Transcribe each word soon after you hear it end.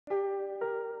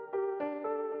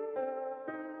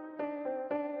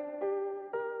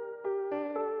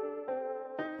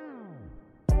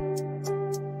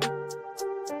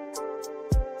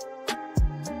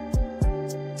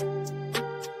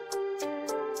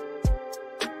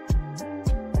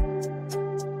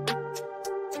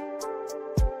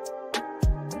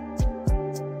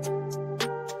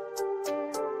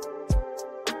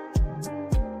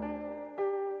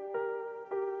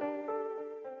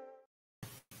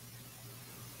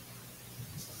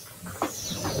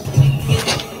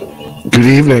Good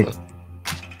evening,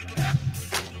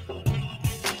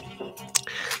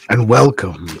 and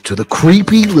welcome to the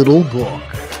Creepy Little Book.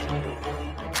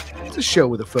 It's a show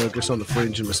with a focus on the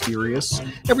fringe and mysterious,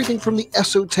 everything from the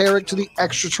esoteric to the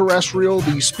extraterrestrial,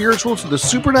 the spiritual to the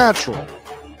supernatural,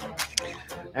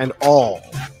 and all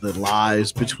that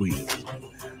lies between.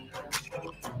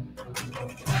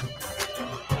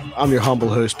 I'm your humble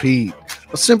host, Pete,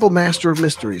 a simple master of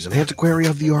mysteries, an antiquary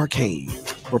of the arcane,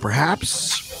 or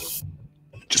perhaps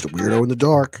just a weirdo in the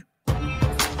dark.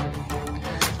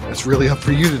 That's really up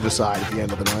for you to decide at the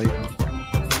end of the night.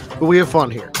 But we have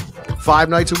fun here. 5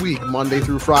 nights a week, Monday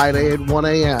through Friday at 1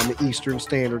 a.m. Eastern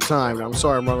Standard Time. Now, I'm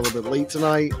sorry I'm running a little bit late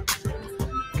tonight.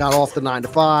 Got off the 9 to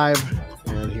 5,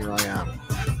 and here I am.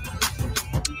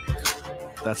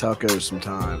 That's how it goes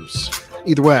sometimes.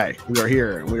 Either way, we are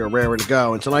here, and we are raring to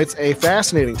go. And tonight's a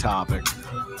fascinating topic.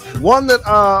 One that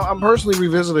I'm personally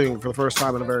revisiting for the first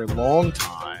time in a very long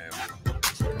time.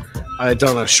 I had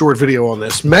done a short video on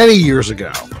this many years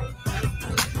ago.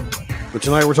 But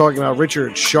tonight we're talking about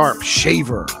Richard Sharp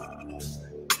Shaver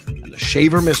and the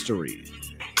Shaver Mysteries.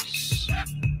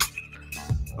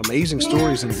 Amazing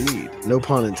stories indeed. No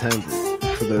pun intended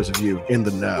for those of you in the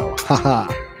know.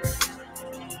 Haha.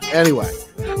 Anyway,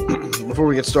 before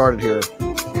we get started here,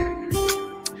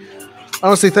 I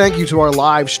want to say thank you to our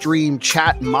live stream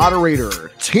chat moderator,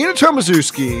 Tina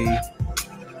Tomaszewski,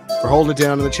 for holding it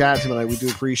down in the chat tonight. We do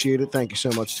appreciate it. Thank you so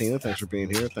much, Tina. Thanks for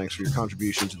being here. Thanks for your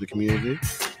contribution to the community.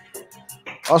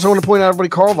 Also, want to point out, everybody,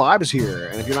 Carl Vibe is here.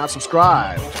 And if you're not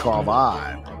subscribed to Carl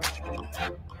Vibe,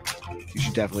 you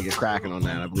should definitely get cracking on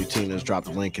that. I believe Tina has dropped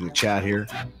a link in the chat here.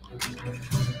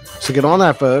 So get on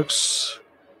that, folks.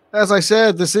 As I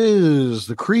said, this is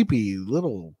the Creepy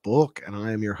Little Book, and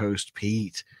I am your host,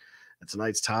 Pete. And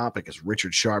tonight's topic is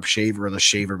Richard Sharp Shaver and the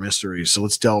Shaver Mysteries. So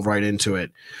let's delve right into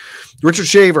it. Richard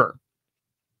Shaver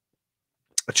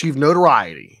achieved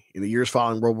notoriety in the years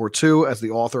following World War II as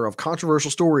the author of controversial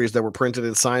stories that were printed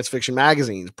in science fiction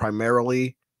magazines,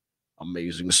 primarily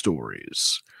Amazing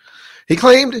Stories. He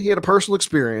claimed he had a personal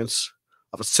experience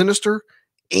of a sinister,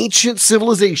 ancient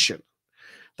civilization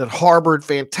that harbored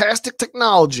fantastic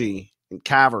technology in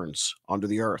caverns under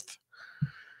the earth.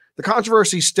 The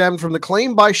controversy stemmed from the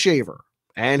claim by Shaver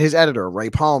and his editor,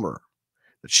 Ray Palmer,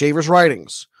 that Shaver's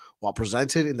writings, while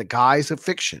presented in the guise of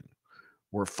fiction,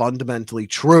 were fundamentally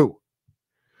true.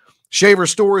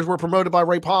 Shaver's stories were promoted by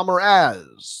Ray Palmer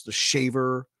as the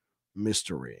Shaver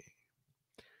Mystery.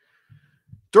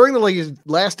 During the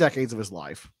last decades of his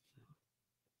life,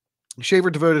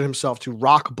 Shaver devoted himself to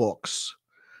rock books,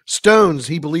 stones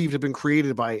he believed had been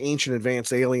created by ancient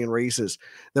advanced alien races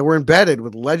that were embedded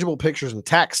with legible pictures and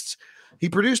texts. He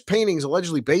produced paintings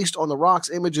allegedly based on the rock's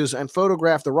images and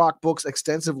photographed the rock books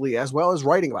extensively, as well as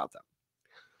writing about them.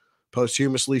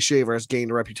 Posthumously, Shaver has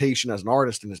gained a reputation as an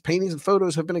artist, and his paintings and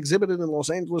photos have been exhibited in Los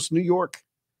Angeles, New York,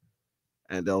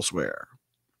 and elsewhere.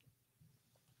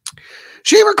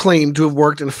 Shaver claimed to have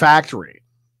worked in a factory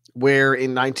where,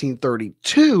 in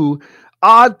 1932,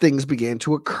 odd things began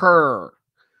to occur.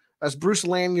 As Bruce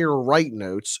Lanier Wright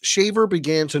notes, Shaver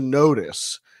began to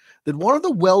notice that one of the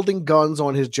welding guns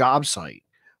on his job site,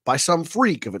 by some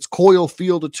freak of its coil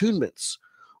field attunements,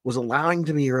 was allowing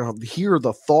him to hear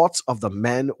the thoughts of the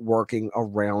men working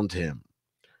around him.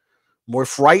 More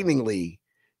frighteningly,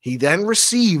 he then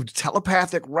received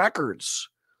telepathic records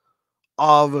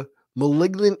of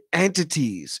malignant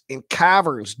entities in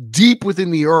caverns deep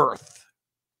within the earth.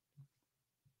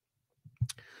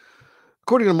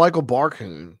 According to Michael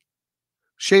Barkhoon,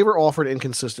 Shaver offered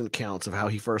inconsistent accounts of how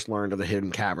he first learned of the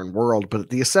hidden cavern world,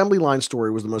 but the assembly line story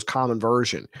was the most common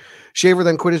version. Shaver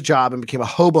then quit his job and became a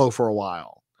hobo for a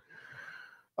while.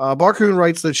 Barkhoon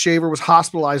writes that Shaver was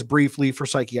hospitalized briefly for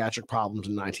psychiatric problems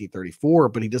in 1934,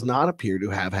 but he does not appear to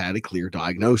have had a clear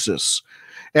diagnosis.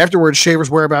 Afterwards,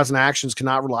 Shaver's whereabouts and actions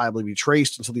cannot reliably be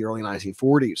traced until the early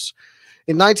 1940s.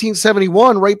 In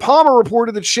 1971, Ray Palmer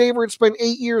reported that Shaver had spent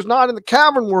 8 years not in the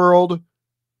cavern world,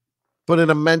 but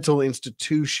in a mental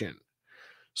institution.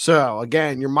 So,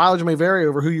 again, your mileage may vary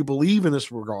over who you believe in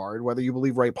this regard, whether you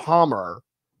believe Ray Palmer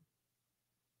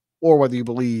or whether you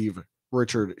believe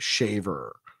Richard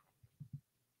Shaver.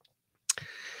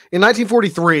 In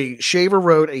 1943, Shaver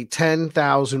wrote a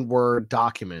 10,000-word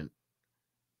document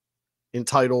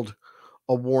entitled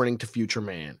A Warning to Future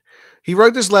Man. He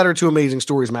wrote this letter to Amazing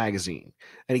Stories magazine,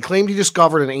 and he claimed he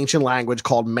discovered an ancient language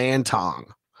called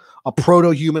Mantong, a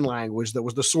proto-human language that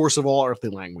was the source of all earthly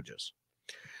languages.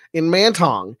 In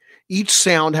Mantong, each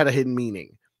sound had a hidden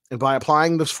meaning, and by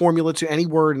applying this formula to any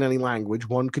word in any language,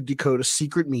 one could decode a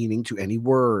secret meaning to any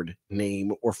word,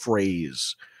 name, or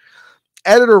phrase.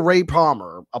 Editor Ray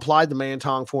Palmer applied the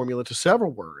Mantong formula to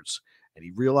several words and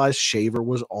he realized Shaver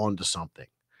was onto something.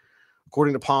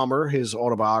 According to Palmer, his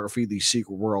autobiography, The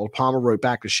Secret World, Palmer wrote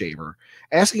back to Shaver,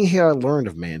 asking how he learned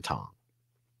of Manton.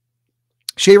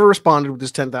 Shaver responded with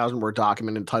this 10,000-word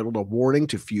document entitled A Warning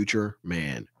to Future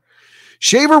Man.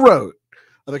 Shaver wrote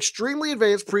of extremely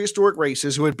advanced prehistoric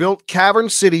races who had built cavern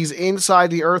cities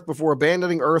inside the Earth before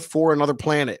abandoning Earth for another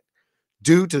planet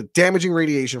due to damaging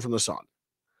radiation from the sun.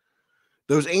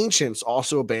 Those ancients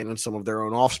also abandoned some of their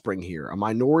own offspring here, a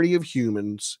minority of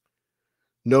humans,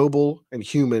 noble and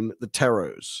human, the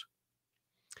Teros.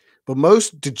 But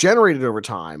most degenerated over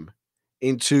time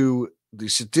into the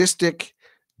sadistic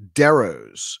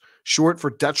Deros, short for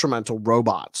detrimental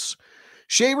robots.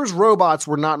 Shaver's robots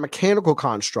were not mechanical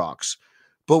constructs,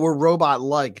 but were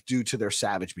robot-like due to their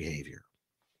savage behavior.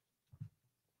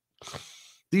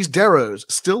 These Deros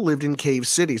still lived in cave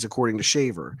cities, according to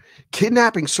Shaver,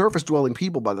 kidnapping surface-dwelling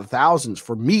people by the thousands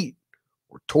for meat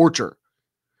or torture.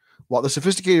 While the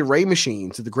sophisticated ray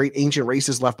machines that the great ancient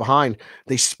races left behind,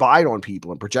 they spied on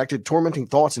people and projected tormenting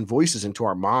thoughts and voices into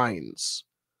our minds.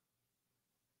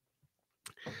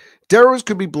 Deros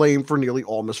could be blamed for nearly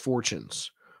all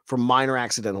misfortunes, from minor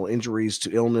accidental injuries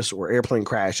to illness or airplane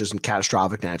crashes and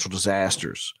catastrophic natural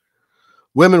disasters.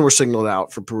 Women were singled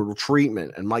out for brutal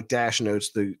treatment, and Mike Dash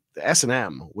notes the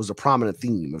S&M was a prominent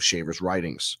theme of Shaver's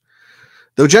writings.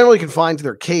 Though generally confined to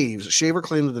their caves, Shaver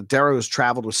claimed that the Deros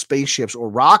traveled with spaceships or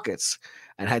rockets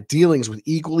and had dealings with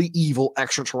equally evil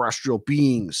extraterrestrial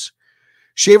beings.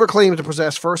 Shaver claimed to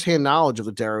possess first-hand knowledge of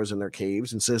the Deros in their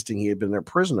caves, insisting he had been their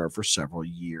prisoner for several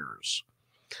years.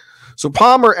 So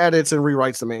Palmer edits and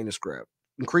rewrites the manuscript,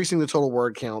 increasing the total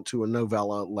word count to a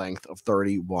novella length of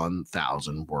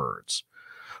 31,000 words.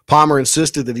 Palmer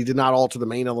insisted that he did not alter the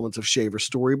main elements of Shaver's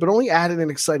story, but only added an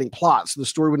exciting plot so the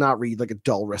story would not read like a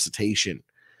dull recitation.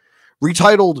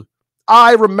 Retitled,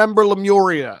 I Remember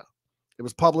Lemuria, it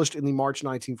was published in the March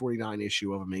 1949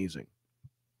 issue of Amazing.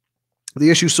 The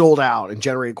issue sold out and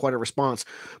generated quite a response.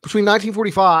 Between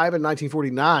 1945 and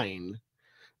 1949,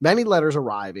 many letters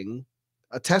arriving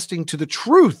attesting to the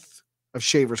truth of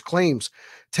Shaver's claims.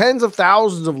 Tens of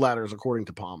thousands of letters, according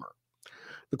to Palmer.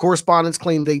 The correspondents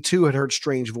claimed they too had heard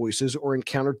strange voices or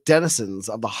encountered denizens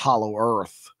of the hollow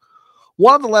earth.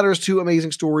 One of the letters to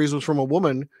Amazing Stories was from a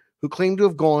woman who claimed to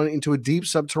have gone into a deep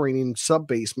subterranean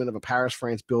sub-basement of a Paris,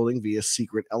 France building via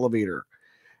secret elevator.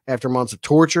 After months of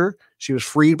torture, she was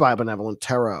freed by a benevolent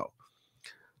tarot.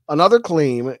 Another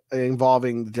claim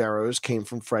involving the Deros came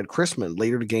from Fred Chrisman,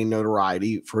 later to gain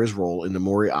notoriety for his role in the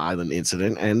Maury Island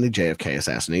incident and the JFK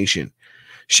assassination.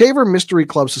 Shaver Mystery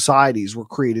Club societies were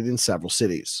created in several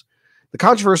cities. The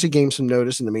controversy gained some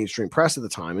notice in the mainstream press at the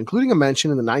time, including a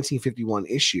mention in the 1951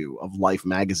 issue of Life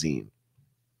magazine.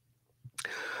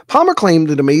 Palmer claimed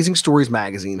that Amazing Stories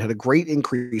magazine had a great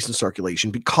increase in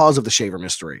circulation because of the Shaver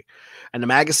mystery, and the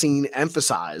magazine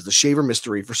emphasized the Shaver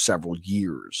mystery for several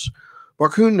years.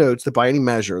 Barkoon notes that by any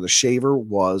measure, the Shaver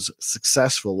was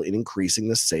successful in increasing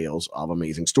the sales of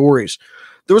Amazing Stories.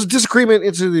 There was a disagreement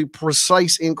into the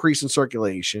precise increase in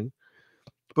circulation,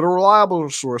 but a reliable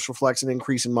source reflects an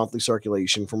increase in monthly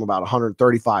circulation from about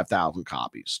 135,000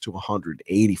 copies to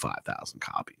 185,000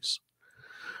 copies.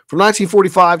 From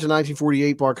 1945 to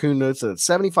 1948, Barkoon notes that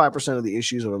 75% of the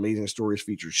issues of Amazing Stories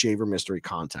featured Shaver mystery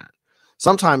content,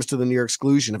 sometimes to the near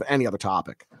exclusion of any other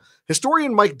topic.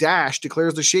 Historian Mike Dash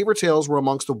declares the Shaver tales were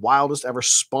amongst the wildest ever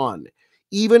spun,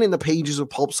 even in the pages of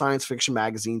pulp science fiction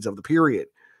magazines of the period.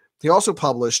 He also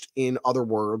published In Other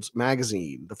Words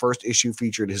magazine. The first issue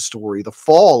featured his story, The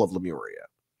Fall of Lemuria.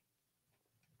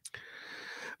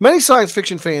 Many science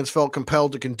fiction fans felt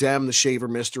compelled to condemn the Shaver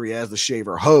mystery as the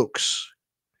Shaver hoax.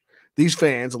 These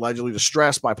fans, allegedly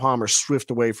distressed by Palmer's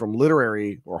swift away from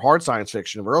literary or hard science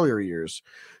fiction of earlier years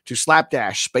to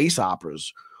slapdash space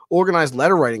operas, organized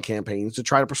letter writing campaigns to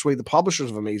try to persuade the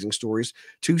publishers of Amazing Stories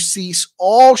to cease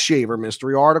all Shaver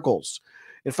mystery articles.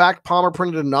 In fact, Palmer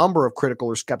printed a number of critical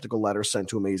or skeptical letters sent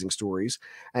to Amazing Stories,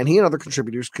 and he and other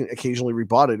contributors occasionally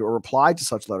rebutted or replied to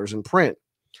such letters in print.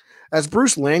 As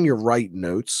Bruce Lanier-Wright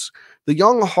notes, the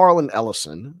young Harlan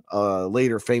Ellison,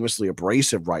 later famously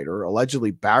abrasive writer,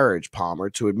 allegedly barraged Palmer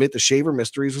to admit the Shaver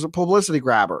Mysteries was a publicity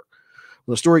grabber.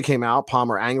 When the story came out,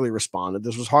 Palmer angrily responded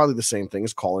this was hardly the same thing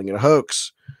as calling it a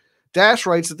hoax. Dash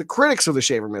writes that the critics of the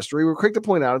Shaver Mystery were quick to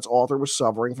point out its author was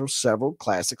suffering from several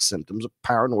classic symptoms of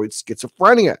paranoid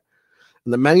schizophrenia,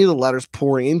 and that many of the letters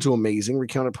pouring into Amazing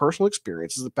recounted personal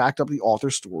experiences that backed up the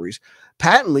author's stories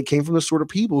patently came from the sort of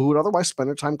people who would otherwise spend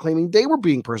their time claiming they were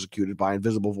being persecuted by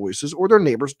invisible voices or their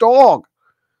neighbor's dog.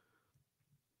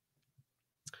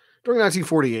 During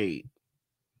 1948,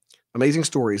 Amazing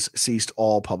Stories ceased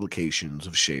all publications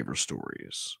of Shaver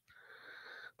stories.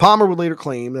 Palmer would later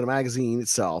claim that the magazine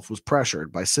itself was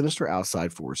pressured by sinister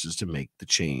outside forces to make the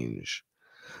change.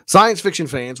 Science fiction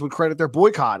fans would credit their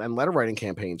boycott and letter writing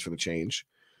campaigns for the change.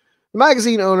 The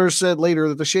magazine owners said later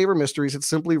that the Shaver Mysteries had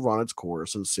simply run its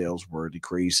course and sales were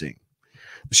decreasing.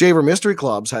 The Shaver Mystery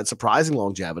Clubs had surprising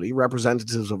longevity.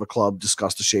 Representatives of a club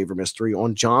discussed the Shaver Mystery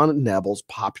on John Nebel's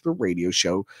popular radio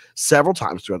show several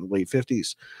times throughout the late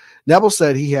 50s. Nebel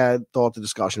said he had thought the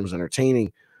discussion was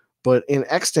entertaining, but in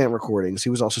extant recordings,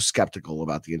 he was also skeptical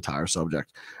about the entire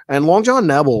subject. And Long John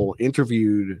Nebel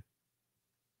interviewed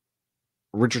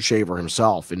Richard Shaver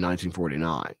himself in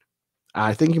 1949.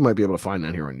 I think you might be able to find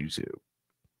that here on YouTube.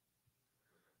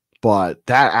 But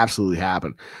that absolutely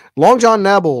happened. Long John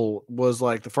Nebel was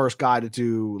like the first guy to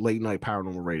do late night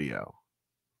paranormal radio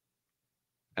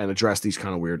and address these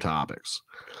kind of weird topics.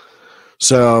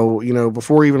 So,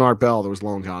 before even Art Bell, there was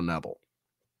Long John Nebel.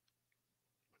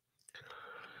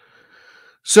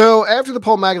 So, after the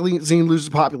Pulp magazine loses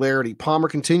popularity, Palmer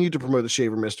continued to promote the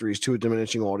Shaver Mysteries to a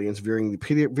diminishing audience via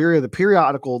the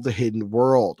periodical The Hidden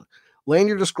World.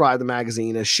 Lanier described the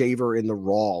magazine as Shaver in the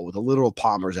Raw, with a little of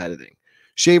Palmer's editing.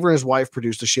 Shaver and his wife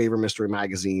produced a Shaver Mystery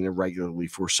magazine regularly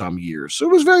for some years. So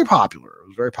it was very popular.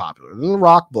 Then the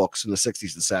rock books in the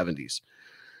 60s and 70s.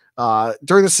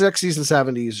 During the 60s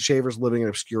and 70s, Shaver's living in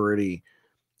obscurity,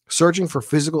 searching for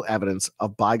physical evidence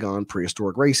of bygone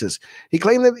prehistoric races. He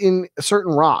claimed that in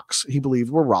certain rocks, he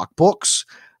believed were rock books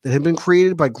that had been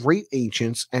created by great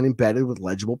ancients and embedded with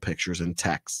legible pictures and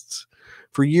texts.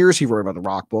 For years, he wrote about the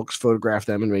rock books, photographed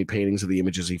them, and made paintings of the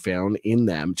images he found in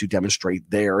them to demonstrate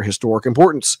their historic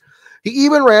importance. He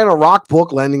even ran a rock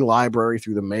book lending library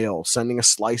through the mail, sending a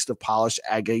slice of polished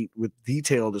agate with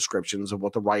detailed descriptions of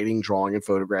what the writing, drawing, and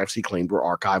photographs he claimed were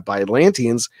archived by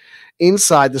Atlanteans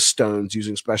inside the stones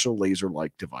using special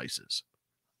laser-like devices.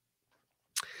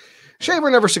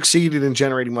 Shaver never succeeded in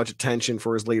generating much attention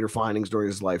for his later findings during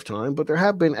his lifetime, but there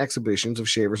have been exhibitions of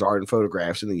Shaver's art and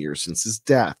photographs in the years since his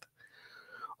death.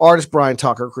 Artist Brian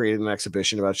Tucker created an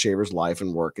exhibition about Shaver's life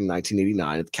and work in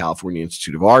 1989 at the California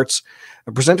Institute of Arts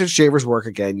and presented Shaver's work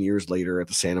again years later at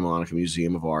the Santa Monica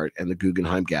Museum of Art and the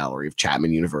Guggenheim Gallery of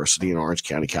Chapman University in Orange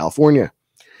County, California.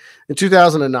 In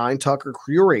 2009, Tucker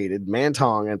curated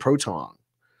Mantong and Protong.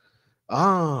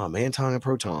 Mantong and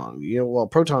Protong.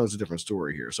 Protong is a different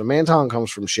story here. So Mantong comes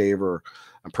from Shaver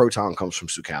and Protong comes from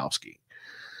Sukowski.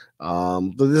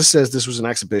 But this says this was an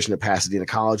exhibition at Pasadena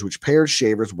College, which paired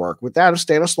Shaver's work with that of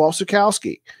Stanislav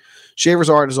Sukowski. Shaver's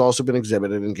art has also been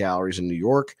exhibited in galleries in New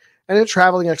York and in a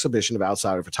traveling exhibition of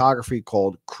outsider photography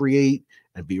called Create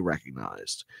and Be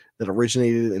Recognized that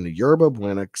originated in the Yerba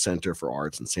Buena Center for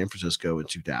Arts in San Francisco in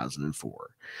 2004.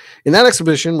 In that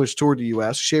exhibition, which toured the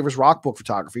U.S., Shaver's rock book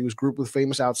photography was grouped with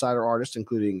famous outsider artists,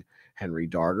 including Henry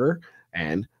Darger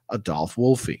and Adolph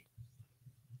Wolfe.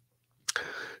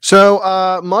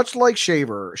 So, much like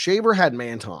Shaver had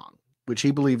Mantong, which he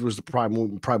believed was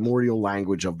the primordial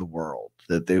language of the world.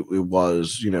 That it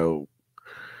was,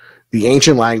 the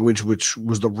ancient language, which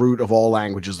was the root of all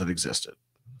languages that existed.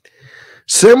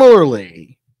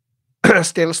 Similarly,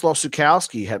 Stanislav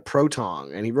Sukowski had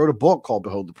Protong, and he wrote a book called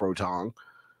Behold the Protong,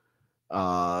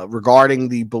 regarding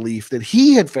the belief that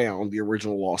he had found the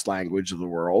original lost language of the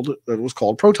world that was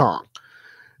called Protong.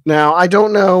 Now, I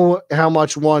don't know how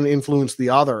much one influenced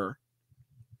the other,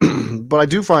 but I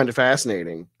do find it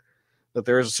fascinating that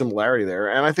there is a similarity there.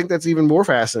 And I think that's even more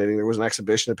fascinating. There was an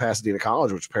exhibition at Pasadena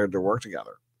College which paired their work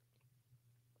together.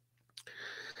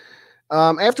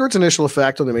 After its initial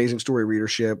effect on the Amazing Story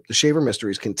readership, the Shaver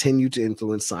Mysteries continued to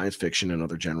influence science fiction and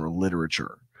other general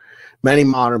literature. Many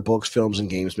modern books, films,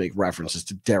 and games make references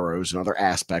to Darrow's and other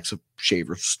aspects of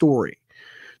Shaver's story.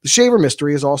 The Shaver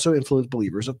Mystery has also influenced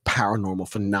believers of paranormal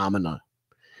phenomena.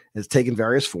 It has taken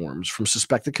various forms, from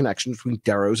suspected connections between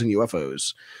Darrows and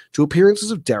UFOs to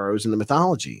appearances of Darrows in the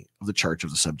mythology of the Church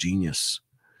of the Subgenius.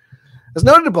 As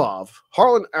noted above,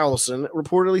 Harlan Ellison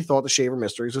reportedly thought the Shaver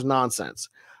Mysteries was nonsense.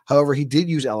 However, he did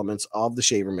use elements of the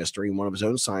Shaver Mystery in one of his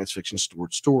own science fiction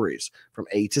short stories, From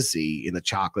A to Z in the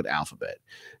Chocolate Alphabet,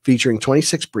 featuring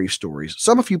 26 brief stories,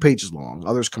 some a few pages long,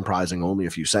 others comprising only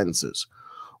a few sentences.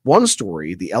 One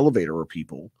story, The Elevator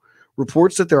People,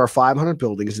 reports that there are 500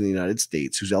 buildings in the United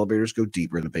States whose elevators go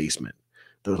deeper in the basement.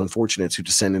 Those unfortunates who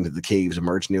descend into the caves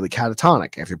emerge nearly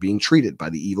catatonic after being treated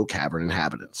by the evil cavern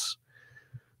inhabitants.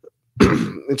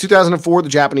 In 2004, the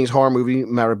Japanese horror movie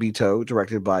Marabito,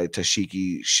 directed by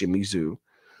Tashiki Shimizu,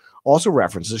 also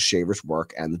references Shaver's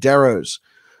work and the Darrows.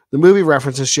 The movie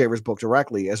references Shaver's book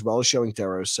directly, as well as showing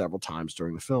Darrows several times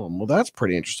during the film. Well, that's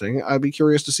pretty interesting. I'd be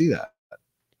curious to see that.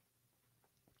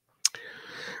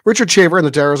 Richard Shaver and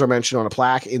the Darrows are mentioned on a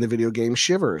plaque in the video game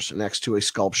Shivers, next to a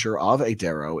sculpture of a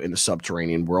Darrow in the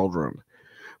subterranean world room.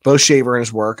 Both Shaver and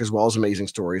his work, as well as amazing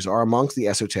stories, are amongst the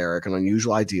esoteric and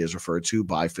unusual ideas referred to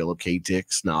by Philip K.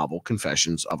 Dick's novel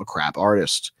Confessions of a Crap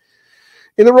Artist.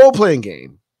 In the role-playing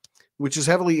game, which is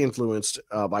heavily influenced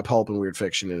by pulp and weird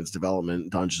fiction in its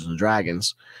development, Dungeons and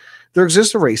Dragons, there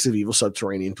exists a race of evil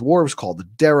subterranean dwarves called the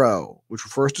Darrow, which were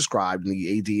first described in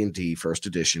the AD&D first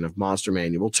edition of Monster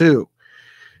Manual 2.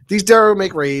 These Darrow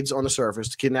make raids on the surface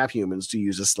to kidnap humans to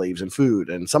use as slaves and food,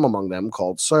 and some among them,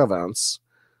 called servants,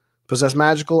 possess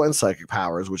magical and psychic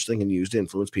powers which they can use to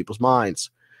influence people's minds.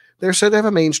 They are said to have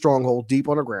a main stronghold deep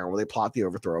underground where they plot the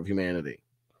overthrow of humanity.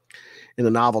 In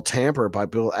the novel Tamper by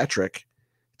Bill Ettrick,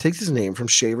 it takes its name from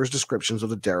Shaver's descriptions of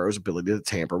the Darrow's ability to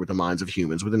tamper with the minds of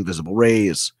humans with invisible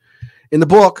rays. In the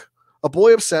book, a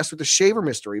boy obsessed with the Shaver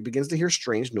mystery begins to hear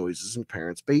strange noises in his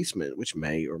parents' basement, which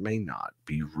may or may not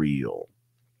be real.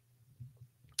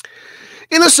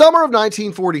 In the summer of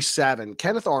 1947,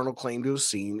 Kenneth Arnold claimed to have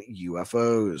seen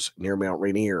UFOs near Mount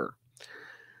Rainier.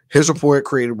 His report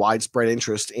created widespread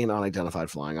interest in unidentified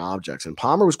flying objects, and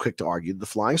Palmer was quick to argue that the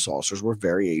flying saucers were a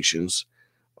validation,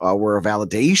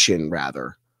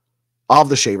 of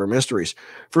the Shaver mysteries.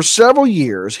 For several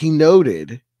years, he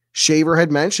noted Shaver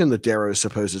had mentioned the Darrow's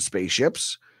supposed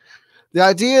spaceships. The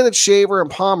idea that Shaver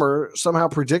and Palmer somehow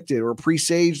predicted or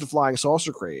presaged the flying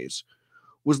saucer craze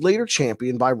was later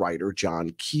championed by writer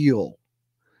John Keel.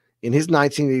 In his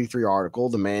 1983 article,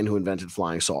 The Man Who Invented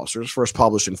Flying Saucers, first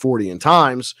published in 40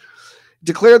 Times,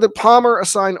 declared that Palmer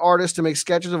assigned artists to make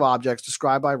sketches of objects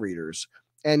described by readers,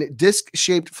 and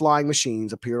disc-shaped flying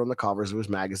machines appeared on the covers of his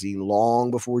magazine long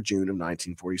before June of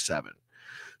 1947.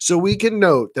 So we can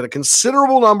note that a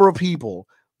considerable number of people,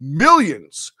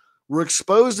 millions, were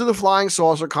exposed to the flying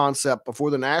saucer concept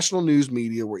before the national news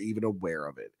media were even aware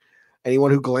of it.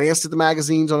 Anyone who glanced at the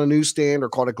magazines on a newsstand or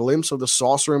caught a glimpse of the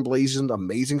saucer emblazoned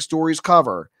Amazing Stories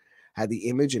cover had the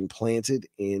image implanted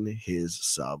in his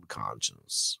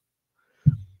subconscious.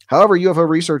 However, UFO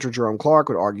researcher Jerome Clark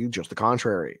would argue just the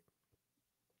contrary.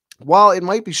 While it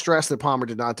might be stressed that Palmer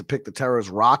did not depict the Darrow's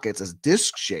rockets as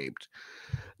disc-shaped,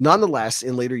 nonetheless,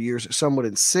 in later years, some would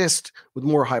insist, with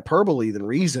more hyperbole than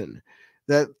reason,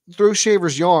 that through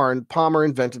Shaver's yarn, Palmer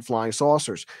invented flying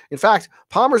saucers. In fact,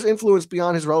 Palmer's influence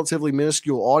beyond his relatively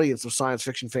minuscule audience of science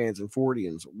fiction fans and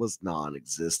Forteans was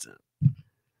non-existent.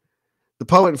 The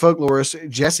poet and folklorist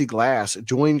Jesse Glass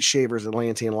joined Shaver's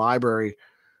Atlantean library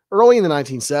early in the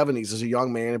 1970s as a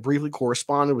young man and briefly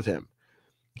corresponded with him.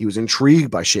 He was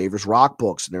intrigued by Shaver's rock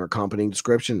books and their accompanying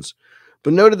descriptions,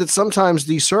 but noted that sometimes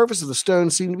the surface of the stone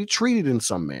seemed to be treated in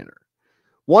some manner.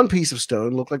 One piece of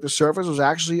stone looked like the surface was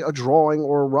actually a drawing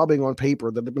or a rubbing on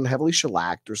paper that had been heavily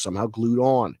shellacked or somehow glued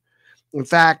on. In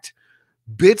fact,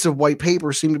 bits of white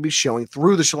paper seemed to be showing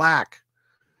through the shellac.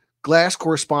 Glass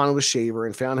corresponded with Shaver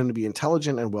and found him to be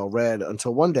intelligent and well-read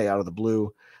until one day, out of the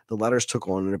blue, the letters took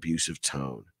on an abusive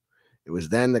tone. It was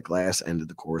then that Glass ended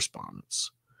the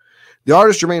correspondence. The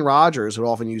artist Jermaine Rogers would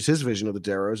often use his vision of the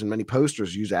Darrows, and many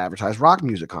posters used to advertise rock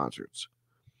music concerts.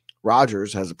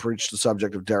 Rogers has approached the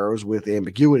subject of Darrows with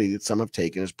ambiguity that some have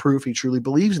taken as proof he truly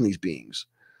believes in these beings.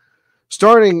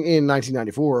 Starting in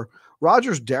 1994,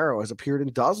 Rogers' Darrow has appeared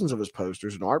in dozens of his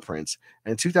posters and art prints,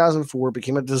 and in 2004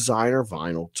 became a designer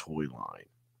vinyl toy line.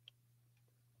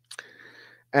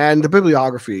 And the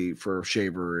bibliography for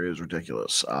Shaver is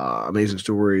ridiculous. Amazing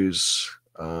Stories,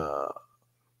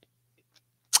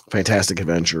 Fantastic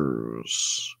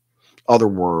Adventures, Other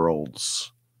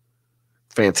Worlds,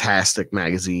 Fantastic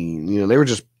Magazine. You know, they were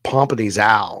just pumping these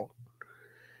out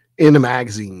in the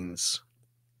magazines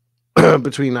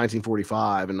between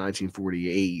 1945 and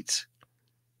 1948.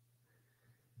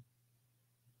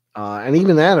 And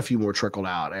even then, a few more trickled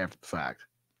out after the fact.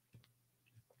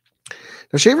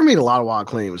 Now, Shaver made a lot of wild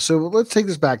claims. So let's take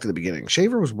this back to the beginning.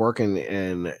 Shaver was working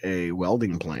in a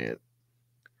welding plant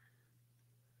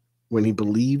when he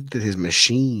believed that his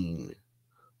machine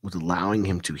was allowing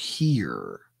him to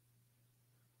hear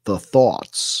the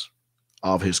thoughts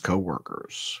of his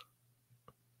coworkers.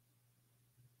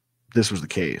 This was the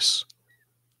case.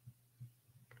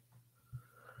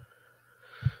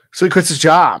 So he quits his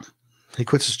job. He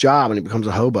quits his job and he becomes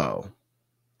a hobo.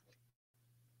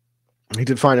 He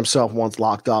did find himself once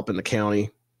locked up in the county,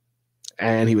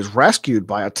 and he was rescued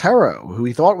by a tarot who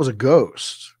he thought was a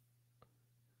ghost.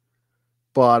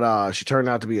 But she turned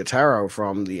out to be a tarot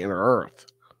from the inner earth.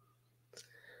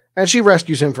 And she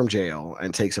rescues him from jail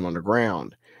and takes him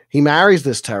underground. He marries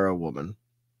this tarot woman.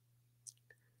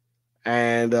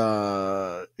 And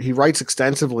he writes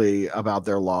extensively about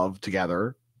their love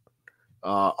together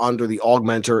under the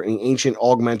ancient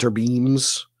augmenter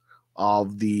beams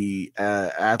of the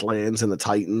Atlanteans and the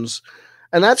Titans.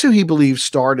 And that's who he believes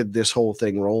started this whole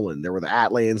thing rolling. There were the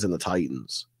Atlanteans and the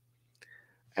Titans.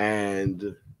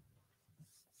 And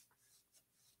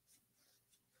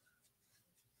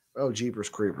oh, jeepers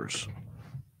creepers.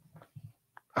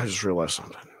 I just realized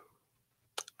something.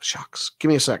 Shucks. Give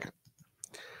me a second.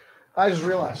 I just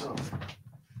realized something.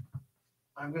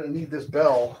 I'm going to need this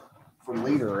bell for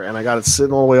later, and I got it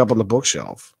sitting all the way up on the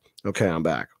bookshelf. Okay, I'm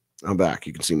back.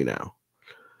 You can see me now.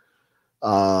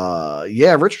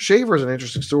 Yeah, Richard Shaver is an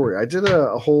interesting story. I did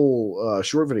a whole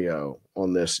short video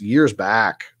on this years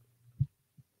back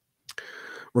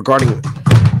regarding.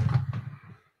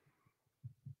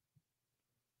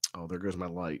 Oh, there goes my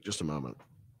light. Just a moment.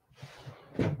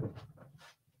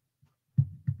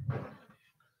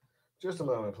 Just a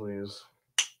moment, please.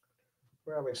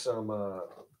 We're having some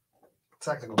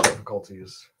technical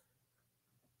difficulties.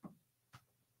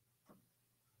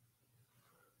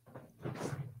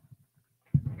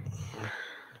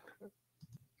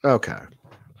 Okay.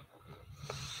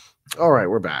 All right,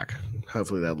 we're back.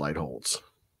 Hopefully that light holds.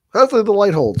 Hopefully the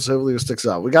light holds. Hopefully it sticks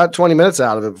up. We got 20 minutes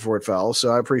out of it before it fell,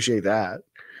 so I appreciate that.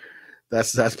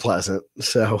 That's pleasant.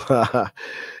 So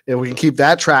if we can keep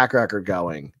that track record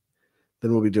going,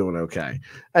 then we'll be doing okay.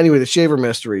 Anyway, the Shaver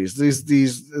mysteries.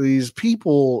 These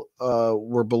people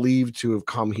were believed to have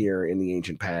come here in the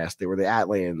ancient past. They were the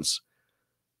Atlanteans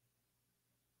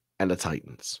and the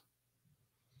Titans.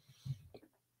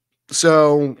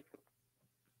 So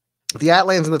the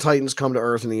Atlanteans and the Titans come to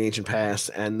Earth in the ancient past,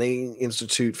 and they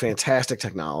institute fantastic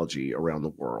technology around the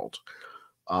world.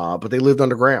 But they lived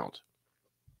underground.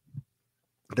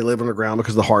 They live underground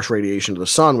because of the harsh radiation of the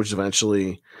sun, which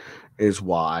eventually is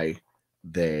why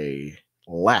they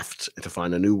left to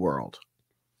find a new world.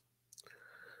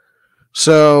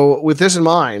 So with this in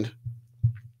mind,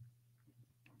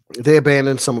 they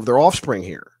abandoned some of their offspring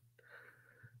here.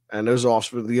 And those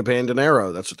offspring, the Abandoned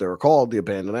Arrow, that's what they were called, the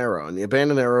Abandoned Arrow. And the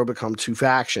Abandoned Arrow become two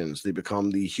factions. They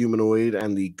become the humanoid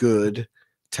and the good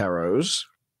Terros.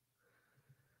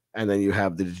 And then you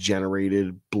have the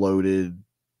degenerated, bloated,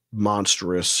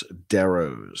 monstrous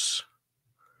Deros.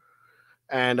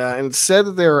 And it's said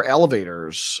that there are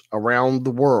elevators around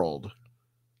the world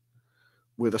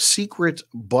with a secret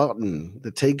button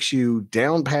that takes you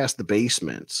down past the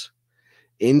basements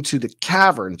into the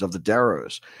caverns of the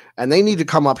Deros. And they need to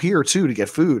come up here, too, to get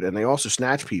food. And they also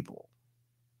snatch people.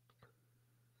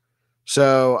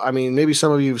 So, I mean, maybe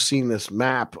some of you have seen this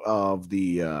map of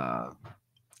the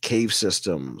cave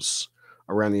systems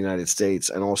around the United States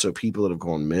and also people that have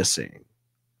gone missing.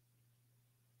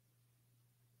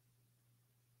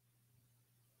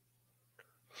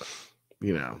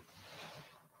 You know.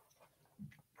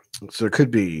 So there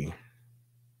could be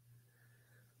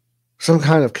some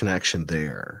kind of connection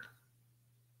there.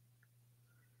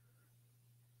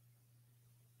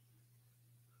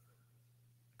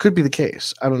 Could be the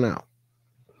case. I don't know.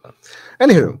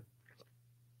 Anywho,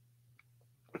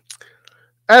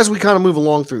 as we kind of move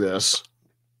along through this,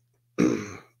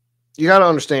 you got to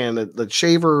understand that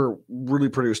Shaver really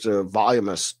produced a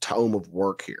voluminous tome of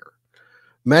work here.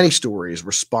 Many stories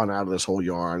were spun out of this whole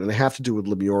yarn, and they have to do with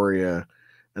Lemuria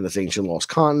and this ancient lost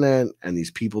continent and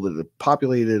these people that have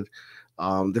populated.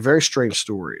 They're very strange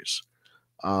stories.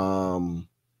 Let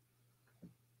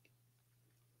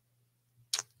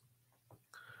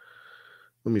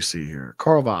me see here.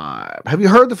 Carl Vibe. Have you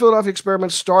heard the Philadelphia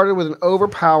experiment started with an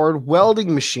overpowered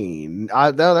welding machine?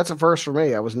 No, that's a first for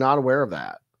me. I was not aware of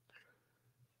that.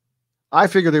 I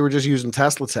figured they were just using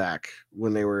Tesla tech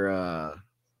when they were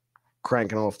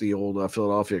cranking off the old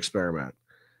Philadelphia experiment.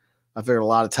 I figured a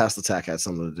lot of Tesla tech had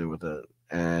something to do with it.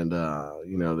 And,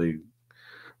 they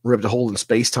ripped a hole in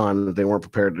space-time that they weren't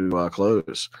prepared to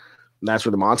close. And that's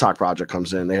where the Montauk Project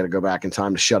comes in. They had to go back in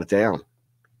time to shut it down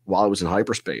while it was in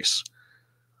hyperspace.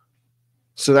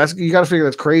 So you got to figure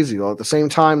that's crazy. Well, at the same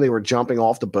time they were jumping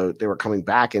off the boat, they were coming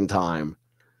back in time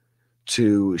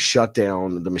to shut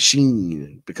down the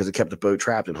machine because it kept the boat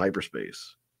trapped in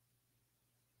hyperspace.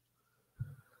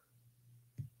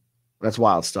 That's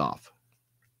wild stuff.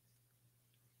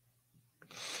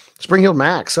 Spring Hill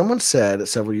Max. Someone said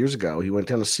several years ago he went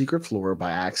down a secret floor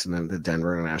by accident at the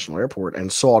Denver International Airport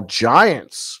and saw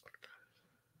giants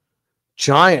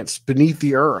beneath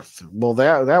the earth. Well,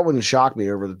 that wouldn't shock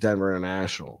me over the Denver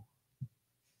International.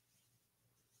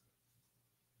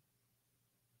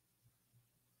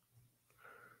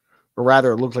 Or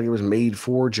rather, it looked like it was made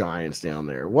for giants down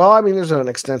there. Well, I mean, there's an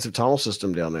extensive tunnel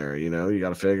system down there. You got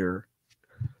to figure.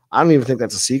 I don't even think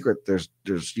that's a secret. There's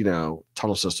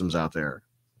tunnel systems out there.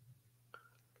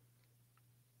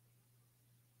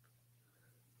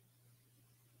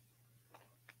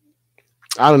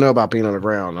 I don't know about being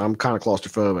underground. I'm kind of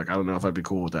claustrophobic. I don't know if I'd be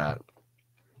cool with that.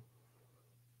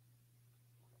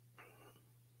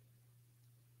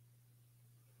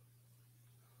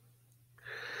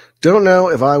 Don't know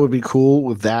if I would be cool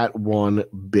with that one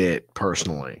bit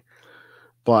personally,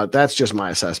 but that's just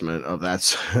my assessment of that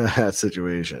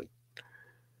situation.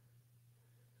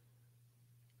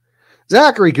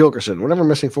 Zachary Gilkerson, whenever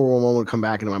Missing 411 would come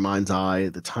back into my mind's eye,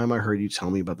 the time I heard you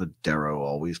tell me about the Darrow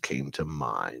always came to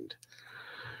mind.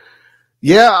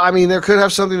 Yeah, I mean, there could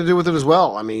have something to do with it as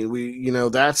well. I mean,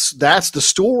 that's the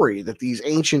story, that these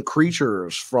ancient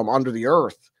creatures from under the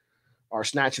earth are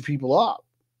snatching people up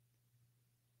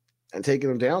and taking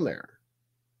them down there,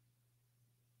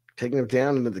 taking them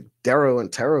down into the Darrow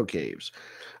and Tarot caves.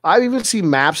 I've even seen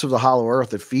maps of the Hollow Earth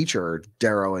that feature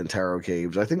Darrow and Tarot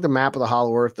caves. I think the map of the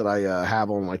Hollow Earth that I have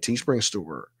on my Teespring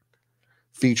store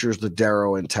features the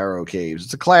Darrow and Tarot caves.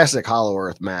 It's a classic Hollow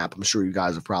Earth map. I'm sure you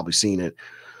guys have probably seen it,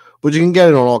 but you can get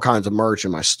it on all kinds of merch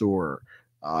in my store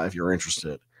if you're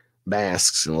interested.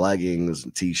 Masks and leggings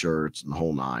and t-shirts and the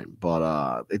whole nine.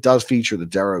 But it does feature the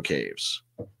Darrow caves.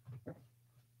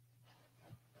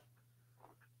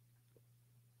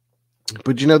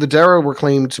 But the Darrow were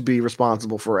claimed to be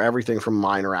responsible for everything from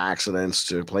minor accidents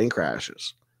to plane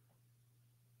crashes.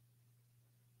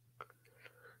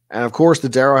 And of course, the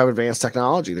Darrow have advanced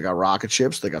technology. They got rocket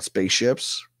ships, they got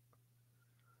spaceships.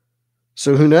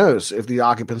 So who knows if the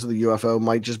occupants of the UFO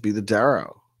might just be the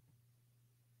Darrow?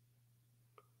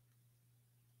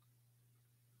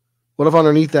 What if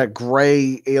underneath that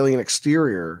gray alien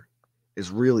exterior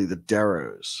is really the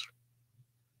Darrows?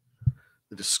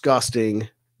 The disgusting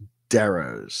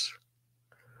Darrows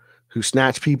who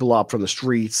snatch people up from the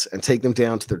streets and take them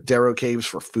down to their Darrow caves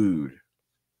for food.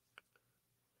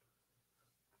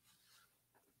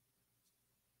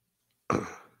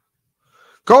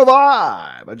 Go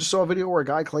Vibe! I just saw a video where a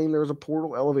guy claimed there was a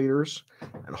portal, elevators,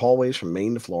 and hallways from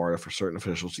Maine to Florida for certain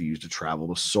officials to use to travel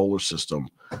the solar system,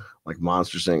 like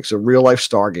Monsters Inc. So real life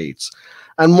Stargates.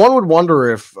 And one would wonder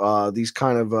if these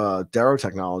kind of Darrow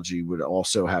technology would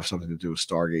also have something to do with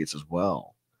Stargates as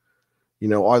well.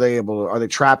 Are they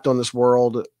trapped on this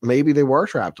world? Maybe they were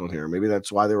trapped on here. Maybe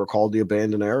that's why they were called the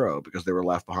Abandoned Arrow, because they were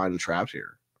left behind and trapped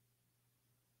here.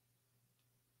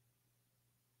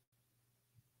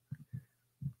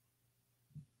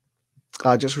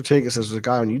 Just for take us, there's a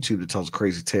guy on YouTube that tells a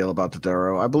crazy tale about the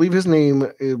Darrow. I believe his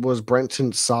name was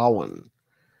Brenton Sawin.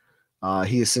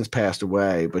 He has since passed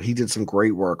away, but he did some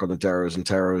great work on the Darrows and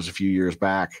Tarots a few years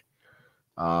back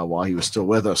while he was still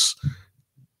with us.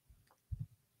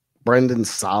 Brendan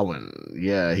Sawin.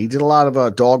 Yeah, he did a lot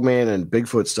of Dogman and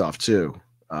Bigfoot stuff too.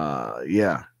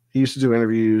 Yeah, he used to do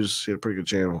interviews. He had a pretty good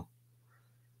channel.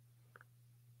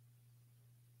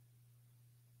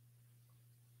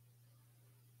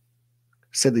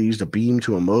 Said they used a beam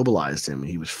to immobilize him and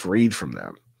he was freed from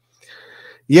them.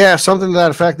 Yeah, something to that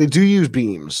effect. They do use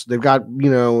beams. They've got,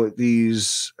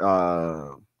 these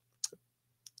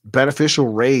beneficial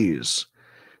rays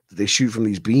that they shoot from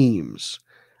these beams.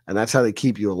 And that's how they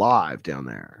keep you alive down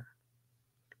there.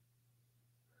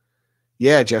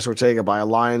 Yeah, Jess Ortega by a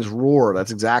lion's roar.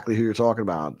 That's exactly who you're talking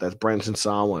about. That's Brenton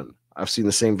Sawin. I've seen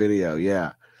the same video.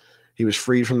 Yeah. He was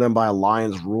freed from them by a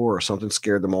lion's roar. Something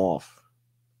scared them off.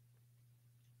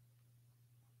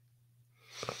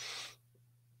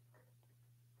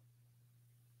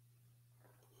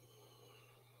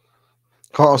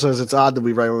 Carl says it's odd that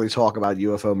we regularly talk about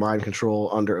UFO mind control,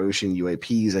 under ocean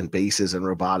UAPs and bases and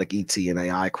robotic ET and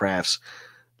AI crafts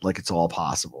like it's all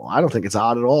possible. I don't think it's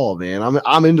odd at all, man.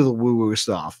 I'm into the woo-woo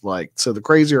stuff. Like, so the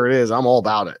crazier it is, I'm all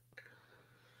about it.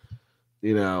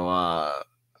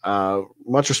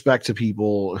 Much respect to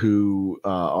people who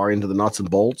are into the nuts and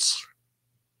bolts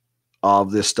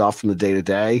of this stuff from the day to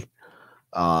day.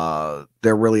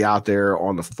 They're really out there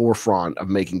on the forefront of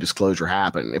making disclosure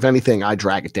happen. If anything, I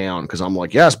drag it down because I'm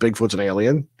like, yes, Bigfoot's an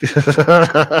alien.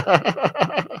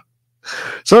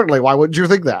 Certainly, why wouldn't you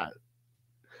think that?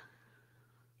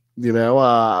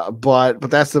 But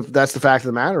that's the fact of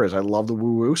the matter is I love the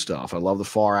woo-woo stuff. I love the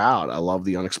far out. I love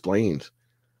the unexplained.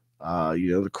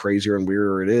 The crazier and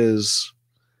weirder it is,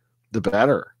 the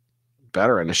better.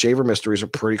 And the Shaver mysteries are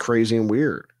pretty crazy and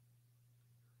weird.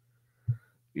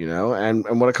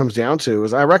 And what it comes down to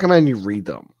is I recommend you read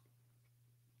them.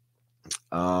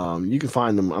 You can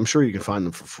find them. I'm sure you can find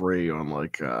them for free on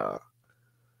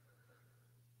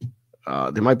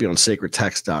they might be on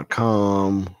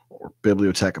sacredtext.com or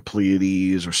Bibliotheca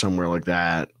Pleiades or somewhere like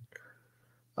that.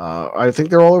 I think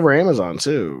they're all over Amazon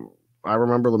too. I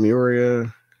remember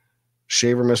Lemuria,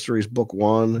 Shaver Mysteries Book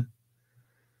 1.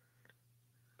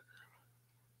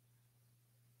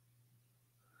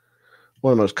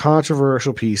 One of the most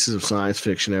controversial pieces of science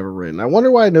fiction ever written. I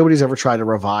wonder why nobody's ever tried to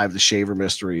revive the Shaver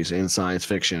mysteries in science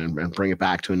fiction and bring it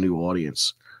back to a new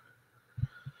audience.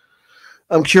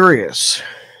 I'm curious.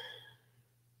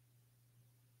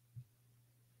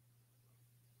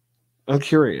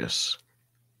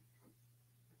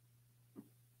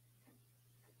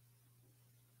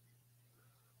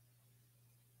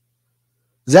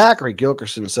 Zachary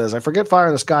Gilkerson says, I forget Fire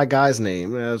in the Sky guy's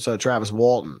name. It's Travis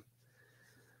Walton.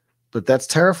 But that's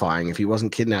terrifying if he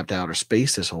wasn't kidnapped out of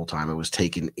space this whole time. It was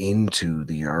taken into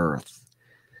the Earth.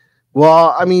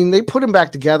 Well, I mean, they put him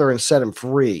back together and set him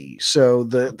free. So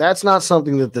that's not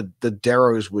something that the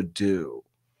Darrows would do.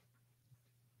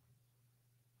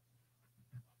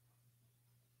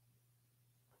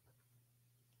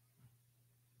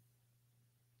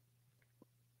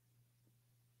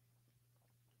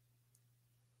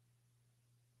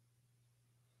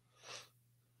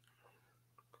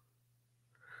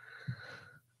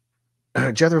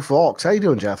 Jethro Falks, how you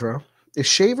doing, Jethro? Is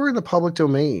Shaver in the public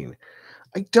domain?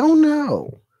 I don't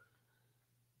know.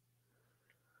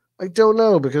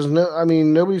 Because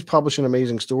nobody's publishing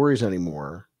amazing stories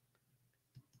anymore.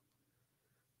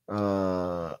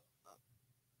 I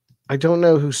don't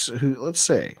know who. Let's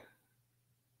see.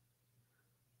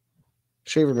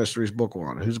 Shaver Mysteries Book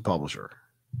 1. Who's the publisher?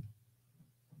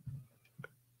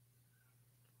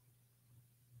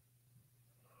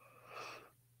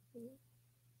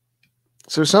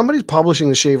 So somebody's publishing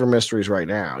the Shaver Mysteries right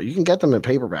now. You can get them in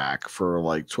paperback for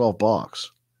like $12.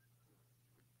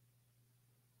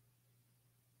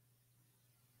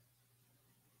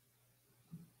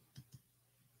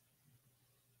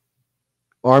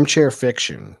 Armchair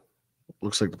Fiction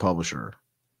looks like the publisher.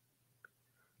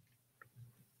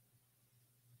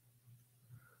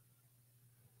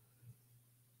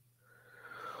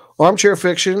 Armchair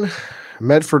Fiction,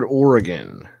 Medford,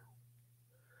 Oregon.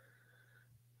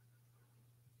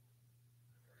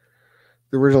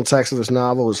 The original text of this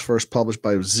novel was first published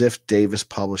by Ziff Davis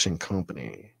Publishing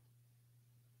Company.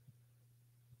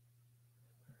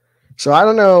 So I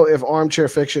don't know if Armchair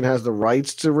Fiction has the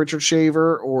rights to Richard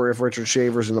Shaver or if Richard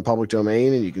Shaver's in the public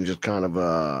domain and you can just kind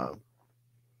of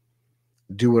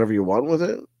do whatever you want with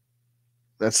it.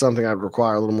 That's something I'd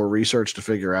require a little more research to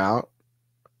figure out.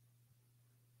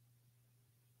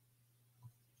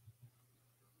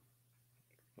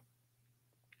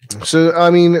 So,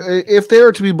 I mean, if they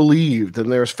are to be believed, then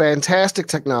there's fantastic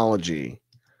technology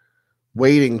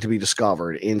waiting to be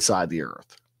discovered inside the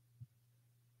Earth.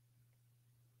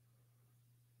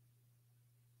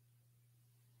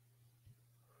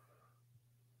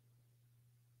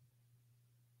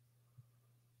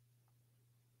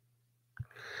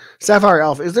 Sapphire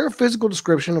Alpha, is there a physical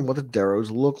description of what the Darrows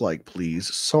look like,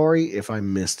 please? Sorry if I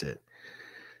missed it.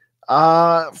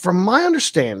 From my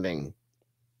understanding,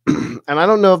 and I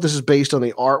don't know if this is based on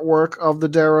the artwork of the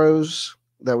Darrows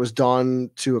that was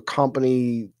done to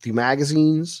accompany the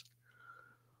magazines,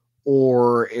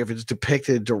 or if it's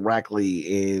depicted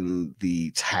directly in the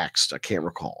text. I can't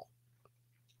recall.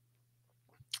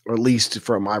 Or at least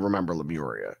from I Remember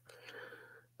Lemuria.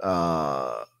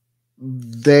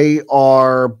 They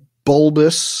are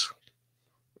bulbous,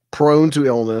 prone to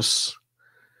illness.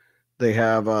 They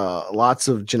have lots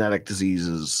of genetic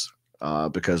diseases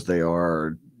because they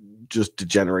are just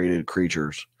degenerated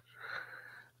creatures.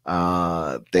 They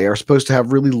are supposed to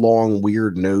have really long,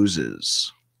 weird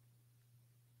noses.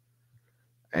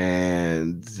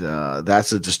 And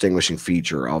that's a distinguishing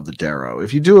feature of the Darrow.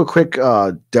 If you do a quick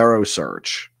Darrow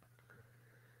search,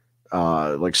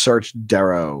 like search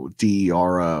Darrow,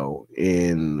 D-E-R-O,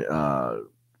 in,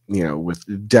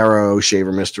 with Darrow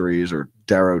Shaver Mysteries or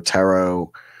Darrow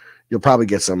Tarot, you'll probably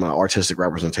get some artistic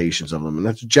representations of them. And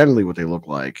that's generally what they look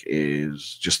like,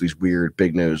 is just these weird,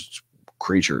 big-nosed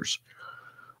creatures,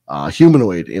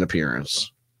 humanoid in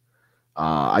appearance.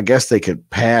 I guess they could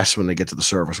pass when they get to the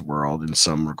surface world in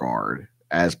some regard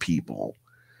as people,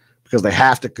 because they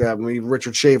have to.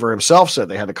 Richard Shaver himself said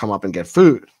they had to come up and get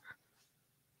food.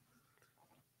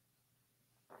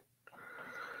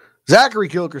 Zachary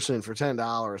Kilkerson for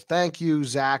 $10. Thank you,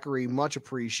 Zachary. Much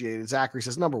appreciated. Zachary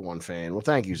says, #1 fan. Well,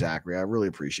 thank you, Zachary. I really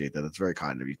appreciate that. It's very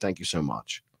kind of you. Thank you so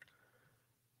much.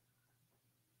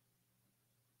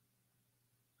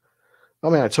 Oh,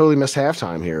 man, I totally missed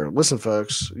halftime here. Listen,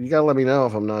 folks, you got to let me know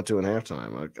if I'm not doing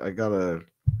halftime.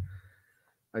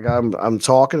 I'm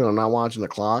talking and I'm not watching the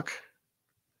clock.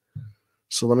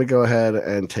 So let me go ahead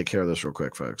and take care of this real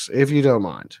quick, folks, if you don't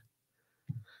mind.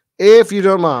 I'm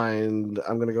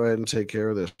going to go ahead and take care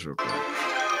of this real quick.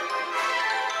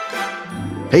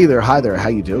 Hey there, hi there, how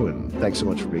you doing? Thanks so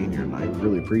much for being here tonight.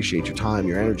 Really appreciate your time,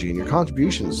 your energy, and your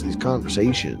contributions to these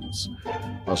conversations.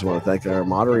 I also want to thank our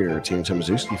moderator, Tina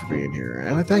Tomaszewski, for being here,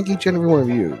 and I thank each and every one of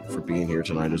you for being here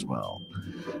tonight as well.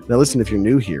 Now listen, if you're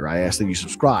new here, I ask that you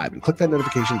subscribe and click that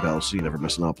notification bell so you never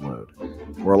miss an upload.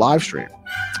 We're a live stream.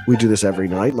 We do this every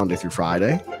night, Monday through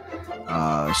Friday.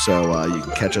 So you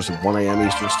can catch us at 1 a.m.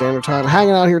 Eastern Standard Time,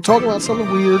 hanging out here, talking about something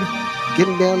weird,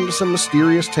 getting down into some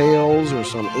mysterious tales or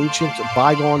some ancient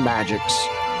bygone magics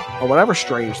or whatever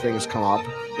strange things come up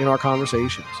in our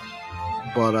conversations.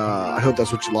 But I hope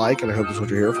that's what you like, and I hope that's what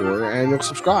you're here for, and you'll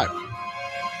subscribe.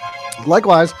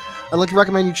 Likewise, I'd like to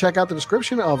recommend you check out the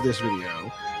description of this video,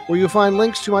 where you'll find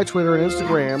links to my Twitter and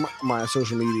Instagram, my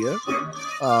social media.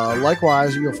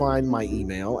 Likewise, you'll find my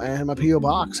email and my P.O.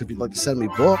 box if you'd like to send me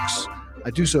books. I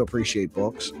do so appreciate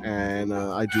books, and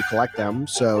I do collect them.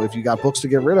 So if you got books to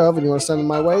get rid of and you want to send them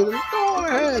my way, then go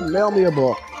ahead, mail me a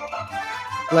book.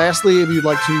 Lastly, if you'd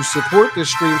like to support this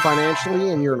stream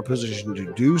financially and you're in a position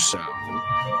to do so,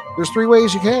 there's 3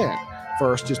 ways you can.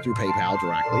 First is through PayPal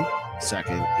directly.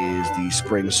 Second is the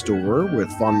Spring Store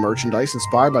with fun merchandise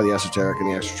inspired by the esoteric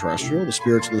and the extraterrestrial, the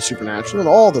spiritual and the supernatural, and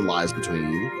all that lies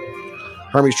between.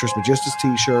 Hermes Trismegistus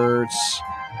t-shirts,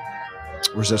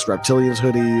 Resist Reptilians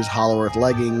hoodies, Hollow Earth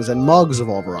leggings, and mugs of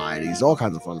all varieties, all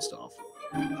kinds of fun stuff.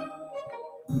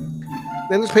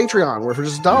 Then there's Patreon, where for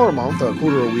just $1 a month, a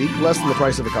quarter a week, less than the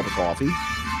price of a cup of coffee,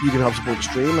 you can help support the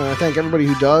stream. And I thank everybody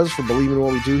who does for believing in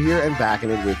what we do here and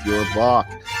backing it with your buck.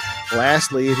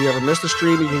 Lastly, if you ever missed the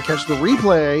stream, you can catch the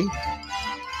replay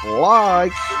on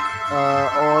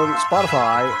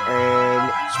Spotify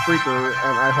and Spreaker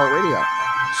and iHeartRadio.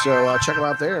 So check them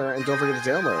out there, and don't forget to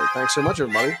download. Thanks so much,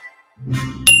 everybody.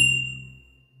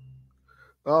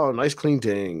 Oh, nice clean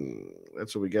ding.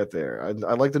 That's what we get there. I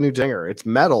like the new dinger. It's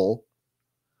metal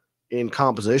in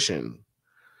composition,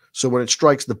 so when it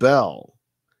strikes the bell,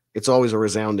 it's always a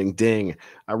resounding ding.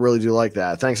 I really do like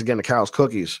that. Thanks again to Carol's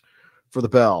Cookies for the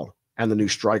bell and the new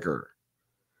striker.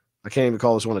 I can't even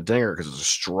call this one a dinger because it's a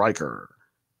striker.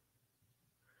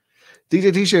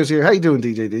 DJ D Show's here. How you doing,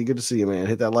 DJ D? Good to see you, man.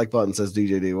 Hit that like button, says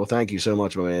DJ D. Well, thank you so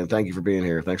much, my man. Thank you for being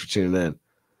here. Thanks for tuning in.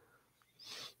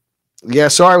 Yeah,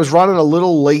 sorry, I was running a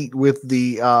little late with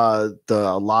the halftime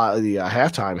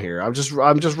here. I'm just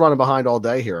running behind all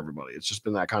day here, everybody. It's just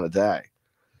been that kind of day.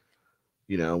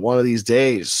 You know, one of these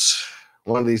days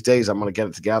I'm going to get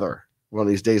it together. One of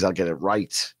these days I'll get it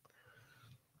right.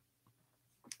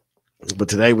 But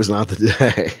today was not the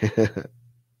day.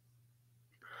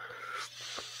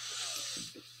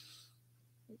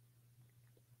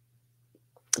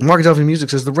 Mark Delphi Music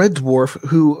says the Red Dwarf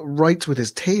who writes with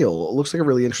his tail. It looks like a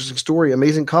really interesting story.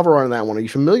 Amazing cover art on that one. Are you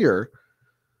familiar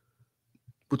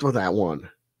with what that one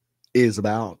is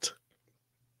about?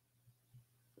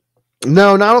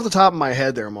 No, not off the top of my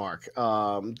head there, Mark.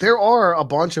 There are a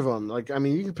bunch of them. Like, I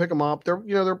mean, you can pick them up. They're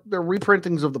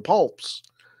reprintings of the pulps.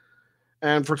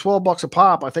 And for $12 a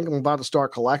pop, I think I'm about to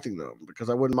start collecting them because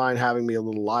I wouldn't mind having me a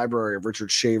little library of Richard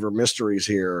Shaver mysteries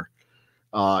here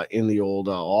in the old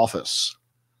office.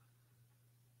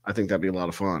 I think that'd be a lot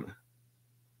of fun.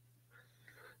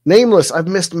 Nameless, I've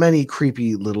missed many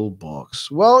creepy little books.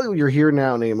 Well, you're here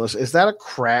now, Nameless. Is that a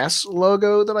Crass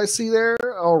logo that I see there?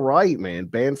 All right, man.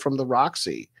 Banned from the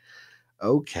Roxy.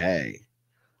 Okay.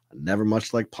 Never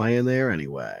much like playing there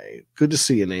anyway. Good to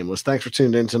see you, Nameless. Thanks for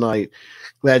tuning in tonight.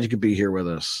 Glad you could be here with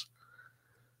us.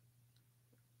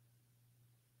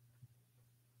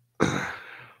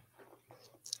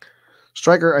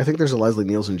 Striker, I think there's a Leslie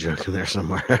Nielsen joke in there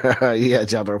somewhere. Yeah,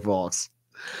 Jethro Falls.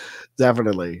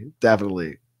 Definitely.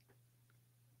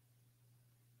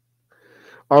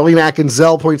 Arlene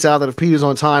Atkinzel points out that if Pete is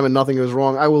on time and nothing goes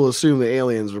wrong, I will assume the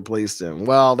aliens replaced him.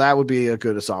 Well, that would be a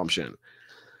good assumption.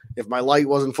 If my light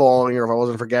wasn't falling, or if I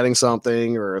wasn't forgetting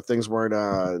something, or if things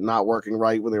weren't not working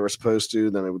right when they were supposed to,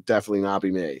 then it would definitely not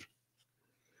be me.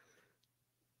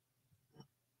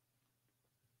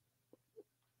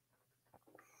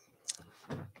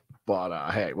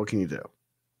 But hey, what can you do?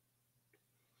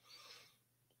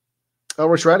 Oh,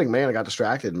 we're shredding, man. I got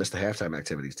distracted and missed the halftime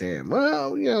activities. Damn.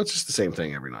 Well, it's just the same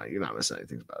thing every night. You're not missing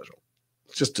anything special.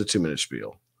 It's just a 2-minute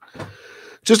spiel.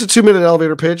 Just a 2-minute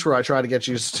elevator pitch where I try to get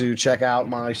you to check out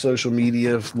my social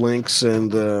media links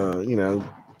and,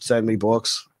 send me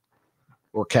books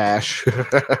or cash.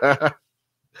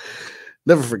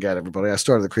 Never forget, everybody. I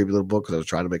started the creepy little book because I was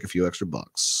trying to make a few extra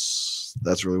bucks.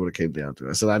 That's really what it came down to.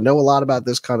 I said, I know a lot about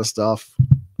this kind of stuff.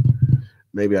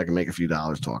 Maybe I can make a few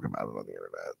dollars talking about it on the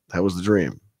internet. That was the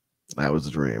dream.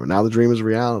 And now the dream is a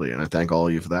reality. And I thank all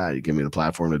of you for that. You give me the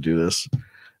platform to do this.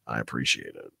 I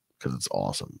appreciate it because it's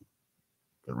awesome.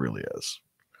 It really is.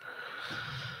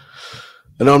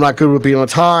 I know I'm not good with being on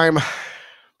time,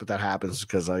 but that happens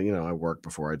because I work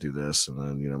before I do this, and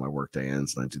then my work day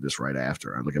ends, and I do this right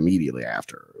after. I'm like immediately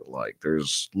after. Like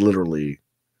there's literally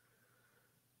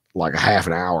like a half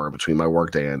an hour between my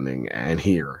work day ending and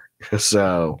here.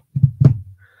 So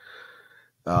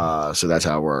that's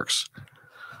how it works.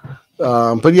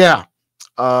 But yeah.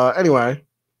 Anyway,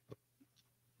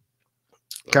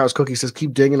 Cow's Cookie says,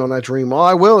 keep digging on that dream. Well,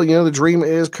 I will. The dream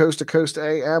is Coast to Coast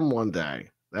AM one day.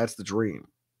 That's the dream.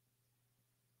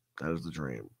 That is the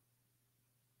dream.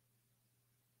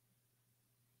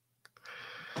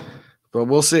 But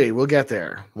we'll see. We'll get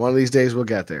there. One of these days we'll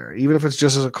get there. Even if it's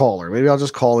just as a caller. Maybe I'll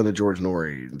just call into George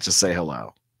Norrie and just say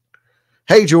hello.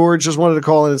 Hey, George, just wanted to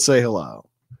call in and say hello.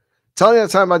 Tell me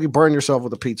that time about you burned yourself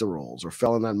with the pizza rolls or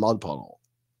fell in that mud puddle.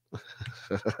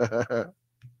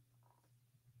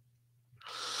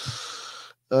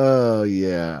 Oh,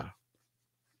 yeah.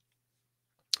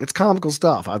 It's comical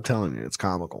stuff. I'm telling you, it's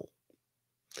comical.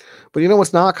 But you know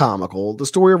what's not comical? The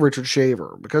story of Richard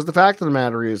Shaver. Because the fact of the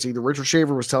matter is either Richard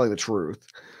Shaver was telling the truth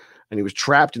and he was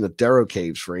trapped in the Darrow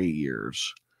caves for 8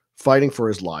 years, fighting for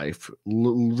his life,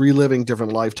 reliving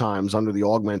different lifetimes under the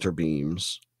augmenter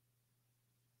beams,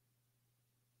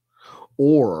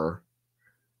 or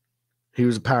he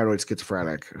was a paranoid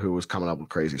schizophrenic who was coming up with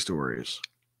crazy stories.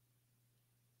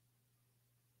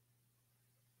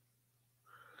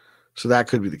 So that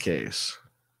could be the case.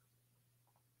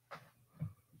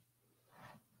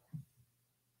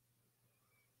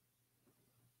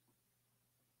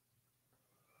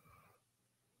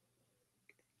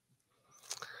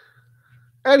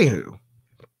 Anywho.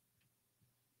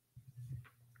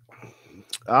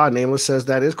 Nameless says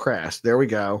that is crass. There we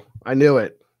go. I knew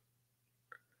it.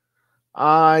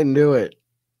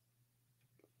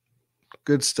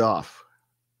 Good stuff.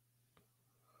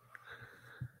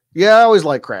 Yeah, I always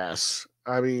like crass.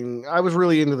 I mean, I was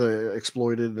really into the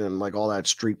exploited and like all that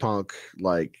street punk,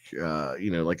 like I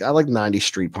like 90s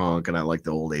street punk and I like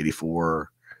the old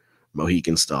 84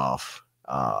 Mohican stuff.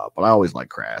 But I always like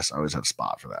crass. I always had a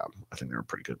spot for them. I think they're a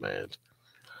pretty good band.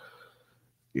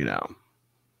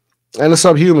 And the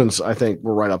Subhumans, I think,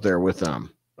 were right up there with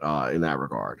them in that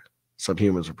regard.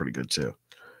 Subhumans are pretty good too.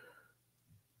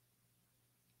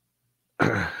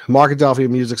 Markadelphia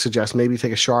Music suggests maybe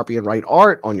take a Sharpie and write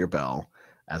art on your bell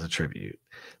as a tribute.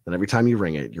 Then every time you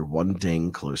ring it, you're one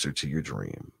ding closer to your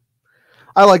dream.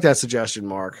 I like that suggestion,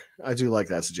 Mark. I do like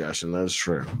that suggestion. That is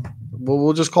true.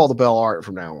 We'll just call the bell art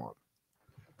from now on.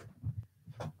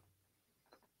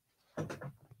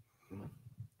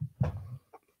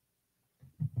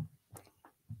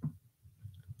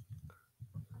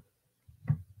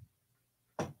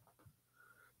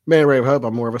 Man, Rave Hope,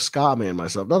 I'm more of a ska man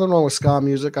myself. Nothing wrong with ska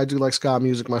music. I do like ska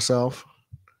music myself.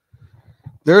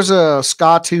 There's a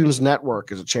Ska Tunes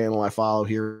Network is a channel I follow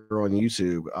here on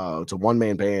YouTube. It's a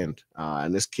one-man band,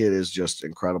 and this kid is just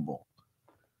incredible.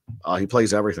 He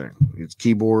plays everything. It's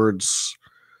keyboards,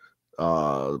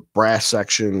 brass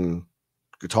section,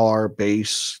 guitar,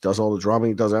 bass, does all the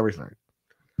drumming, does everything.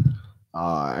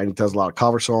 And he does a lot of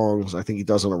cover songs. I think he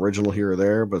does an original here or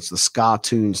there, but it's the Ska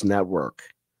Tunes Network.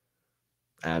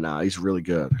 And he's really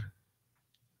good.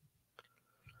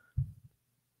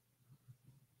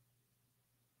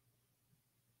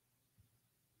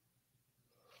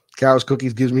 Cow's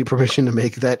Cookies gives me permission to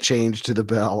make that change to the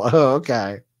bell. Oh,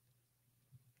 okay.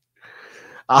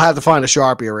 I'll have to find a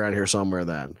Sharpie around here somewhere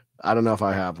then. I don't know if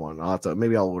I have one.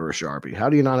 Maybe I'll order a Sharpie. How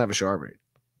do you not have a Sharpie?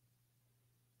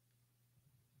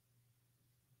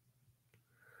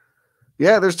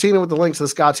 Yeah, there's Tina with the link to the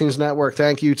Scott Tunes Network.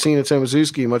 Thank you, Tina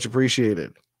Tomazuski. Much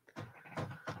appreciated.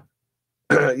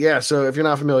 Yeah, so if you're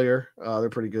not familiar, they're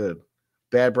pretty good.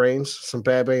 Bad Brains, some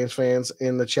Bad Brains fans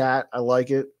in the chat. I like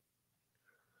it.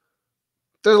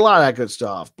 There's a lot of that good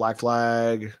stuff. Black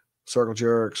Flag, Circle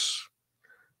Jerks.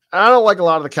 I don't like a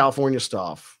lot of the California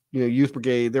stuff. Youth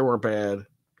Brigade, they weren't bad.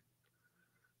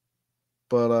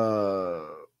 But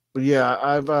yeah,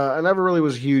 I never really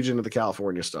was huge into the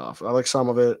California stuff. I like some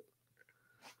of it.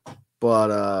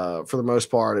 But for the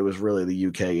most part, it was really the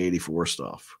UK 84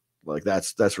 stuff. Like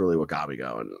that's really what got me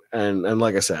going. And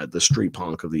like I said, the street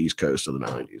punk of the East Coast of the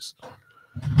 90s.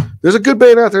 There's a good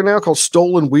band out there now called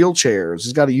Stolen Wheelchairs.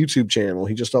 He's got a YouTube channel.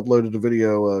 He just uploaded a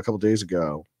video a couple days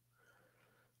ago.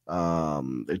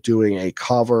 They're doing a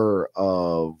cover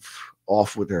of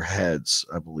Off With Their Heads,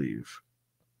 I believe.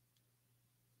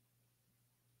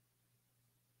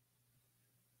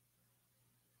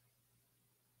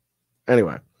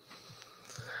 Anyway.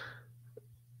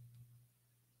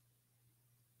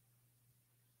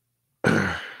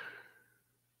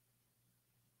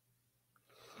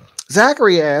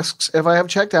 Zachary asks if I have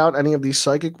checked out any of the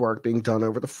psychic work being done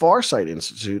over the Farsight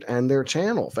Institute and their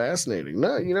channel. Fascinating.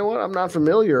 No, you know what? I'm not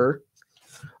familiar.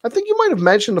 I think you might have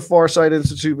mentioned the Farsight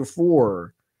Institute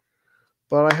before,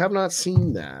 but I have not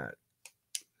seen that.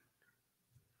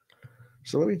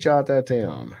 So let me jot that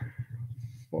down.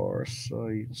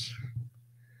 Farsight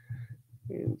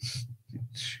Institute.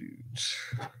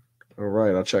 All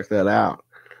right, I'll check that out.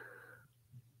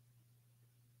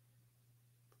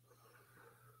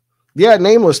 Yeah,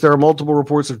 nameless. There are multiple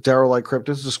reports of Darrow-like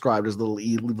cryptids described as little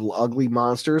evil, ugly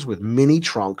monsters with mini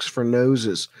trunks for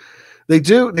noses. They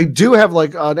do have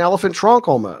like an elephant trunk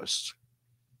almost.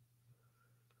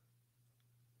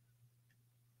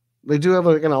 They do have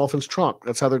like an elephant's trunk.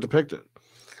 That's how they're depicted.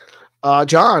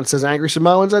 John says, Angry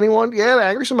Samoans, anyone? Yeah, the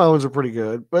Angry Samoans are pretty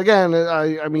good. But again,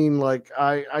 I mean, like,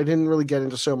 I didn't really get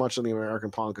into so much of the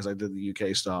American punk because I did the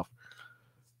UK stuff.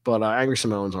 But Angry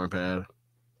Samoans aren't bad.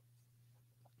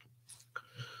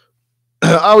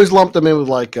 I always lumped them in with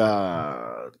like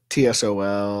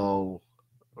TSOL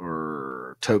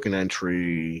or Token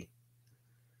Entry.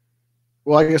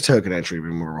 Well, I guess Token Entry would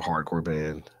be more of a hardcore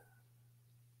band.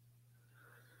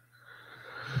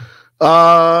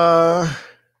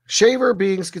 Shaver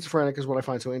being schizophrenic is what I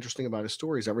find so interesting about his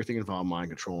stories. Everything involved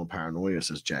mind control and paranoia,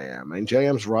 says JM. And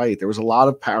JM's right. There was a lot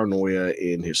of paranoia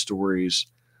in his stories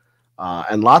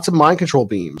and lots of mind control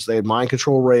beams. They had mind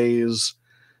control rays.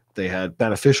 They had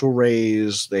beneficial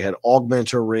rays. They had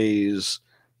augmenter rays.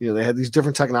 You know, they had these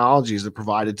different technologies that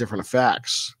provided different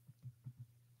effects.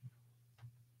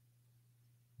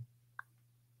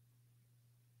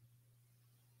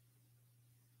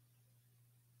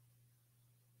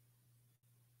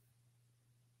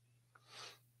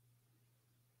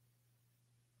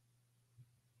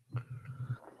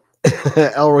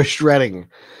 Elroy Shredding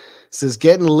says,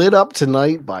 getting lit up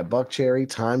tonight by Buck Cherry.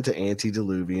 Time to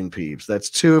antediluvian peeps. That's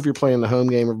 2 if you're playing the home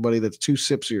game, everybody. That's 2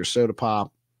 sips of your soda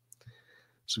pop.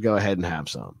 So go ahead and have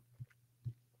some.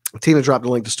 Tina dropped a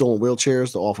link to Stolen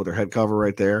Wheelchairs, the off with their head cover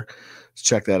right there. Let's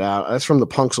check that out. That's from the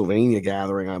Pennsauken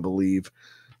gathering, I believe.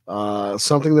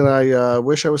 Something that I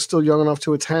wish I was still young enough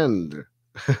to attend.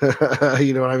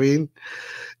 You know what I mean?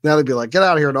 Now they'd be like, get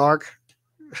out of here, Narc.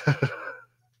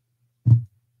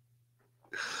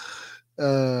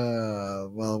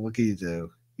 Well, what can you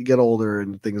do? You get older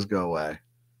and things go away.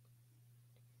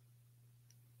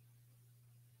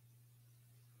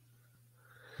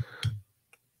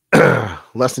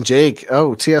 Less than Jake.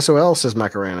 Oh, TSOL says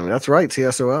Macarena. That's right,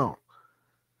 TSOL.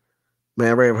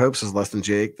 Man, Ray of Hope says Less Than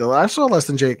Jake. I saw Less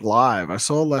Than Jake live. I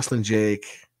saw Less Than Jake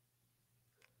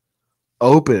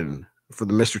open for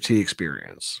the Mr. T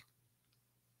experience.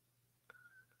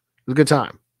 It was a good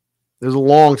time. It was a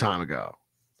long time ago.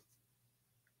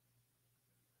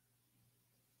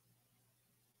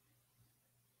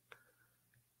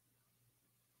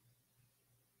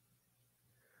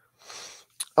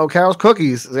 Oh, Carol's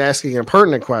Cookies is asking a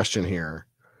pertinent question here.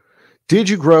 Did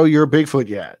you grow your Bigfoot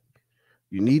yet?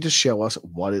 You need to show us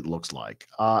what it looks like.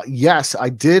 Yes, I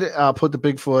did put the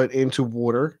Bigfoot into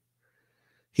water.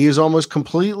 He is almost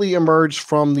completely emerged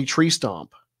from the tree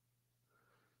stump.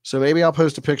 So maybe I'll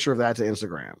post a picture of that to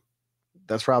Instagram.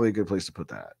 That's probably a good place to put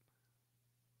that.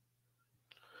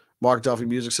 Mark Duffy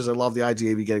Music says, I love the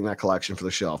idea of you getting that collection for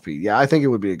the shelf, Pete. Yeah, I think it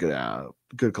would be a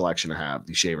good collection to have,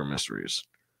 the Shaver Mysteries.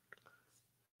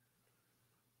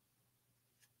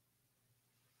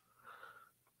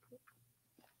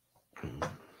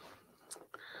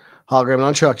 Hologram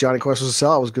and Unchuck, Johnny Quest was a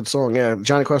sellout. It was a good song. Yeah,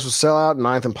 Johnny Quest was a sellout.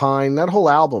 Ninth and Pine. That whole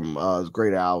album was a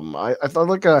great album. I thought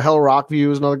like Hell Rock View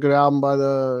is another good album by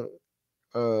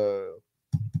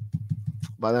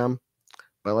them,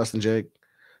 by Less Than Jake.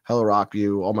 Hello Rock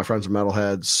View. All My Friends Are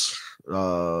Metalheads.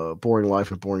 Boring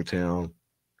Life in Boring Town.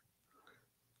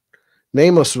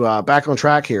 Nameless, back on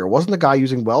track here. Wasn't the guy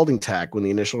using welding tech when the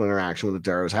initial interaction with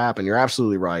the Darrows happened? You're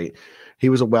absolutely right. He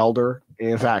was a welder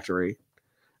in a factory.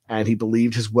 And he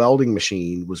believed his welding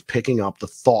machine was picking up the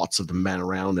thoughts of the men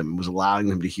around him and was allowing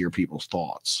them to hear people's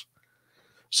thoughts.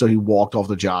 So he walked off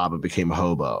the job and became a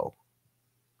hobo.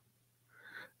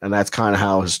 And that's kind of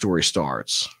how his story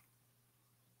starts.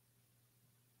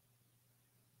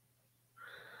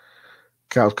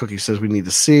 Carol's Cookie says we need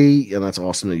to see, and that's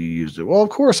awesome that you used it. Well, of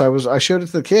course, I showed it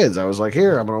to the kids. I was like,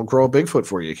 here, I'm going to grow a Bigfoot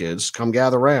for you, kids. Come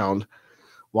gather around.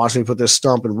 Watch me put this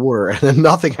stump in water, and then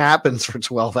nothing happens for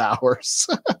 12 hours.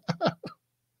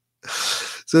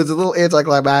 So it's a little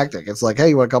anticlimactic. It's like, hey,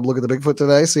 you want to come look at the Bigfoot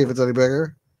today? See if it's any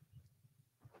bigger?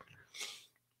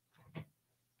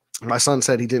 My son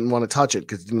said he didn't want to touch it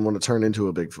because he didn't want to turn into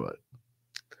a Bigfoot.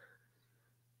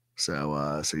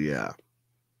 So yeah.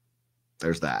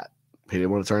 There's that. He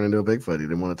didn't want to turn into a Bigfoot. He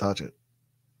didn't want to touch it.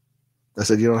 I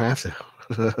said, you don't have to.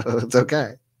 It's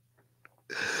okay.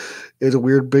 It's a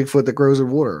weird Bigfoot that grows in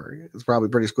water. It's probably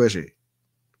pretty squishy.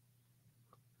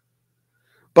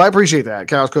 But I appreciate that.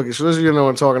 Cow's Cookies. For those of you who know what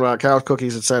I'm talking about, Cow's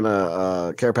Cookies had sent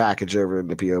a care package over in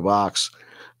the P.O. box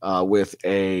with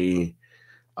a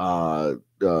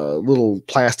little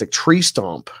plastic tree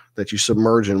stump that you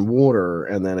submerge in water,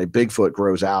 and then a Bigfoot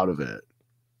grows out of it.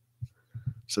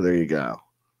 So there you go.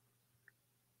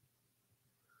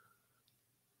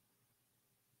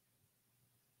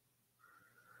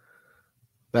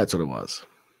 That's what it was.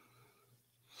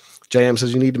 JM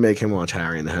says you need to make him watch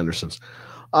Harry and the Hendersons.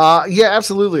 Yeah,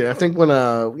 absolutely. I think when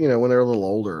when they're a little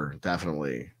older,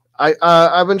 definitely.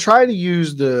 I've been trying to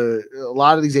use a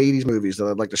lot of these 80s movies that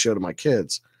I'd like to show to my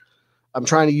kids. I'm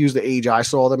trying to use the age I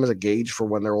saw them as a gauge for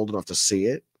when they're old enough to see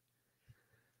it.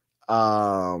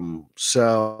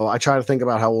 So I try to think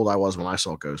about how old I was when I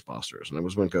saw Ghostbusters, and it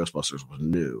was when Ghostbusters was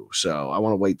new. So I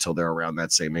want to wait till they're around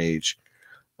that same age.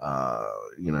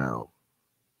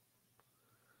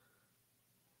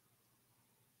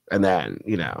 And then,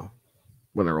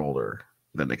 when they're older,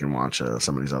 then they can watch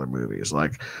some of these other movies.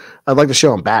 Like, I'd like to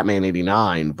show them Batman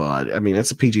 89, but I mean,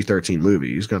 it's a PG-13 movie.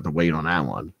 You're just going to have to wait on that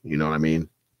one. You know what I mean?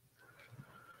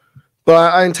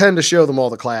 But I intend to show them all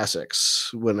the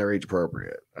classics when they're age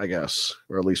appropriate, I guess,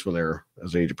 or at least when they're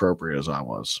as age appropriate as I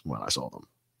was when I saw them.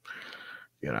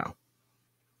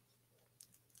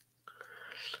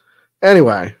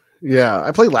 Anyway, yeah,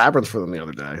 I played Labyrinth for them the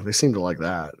other day. They seemed to like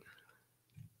that.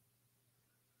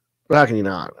 But how can you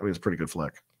not? I mean, it's a pretty good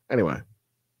flick. Anyway,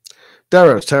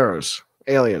 Terrors,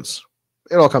 aliens.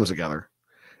 It all comes together.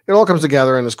 It all comes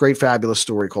together in this great, fabulous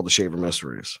story called The Shaver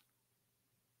Mysteries.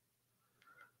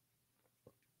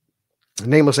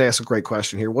 Nameless asks a great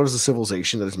question here. What is the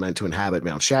civilization that is meant to inhabit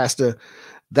Mount Shasta?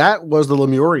 That was the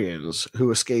Lemurians, who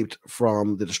escaped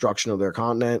from the destruction of their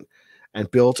continent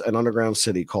and built an underground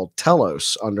city called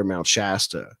Telos under Mount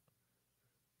Shasta.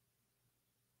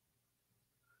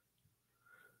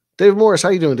 David Morris, how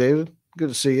you doing, David? Good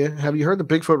to see you. Have you heard the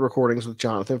Bigfoot recordings with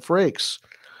Jonathan Frakes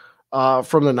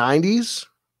from the 90s?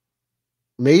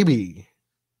 Maybe.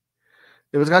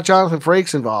 If it's got Jonathan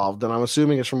Frakes involved, then I'm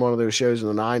assuming it's from one of those shows in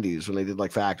the 90s when they did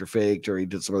like Fact or Faked, or he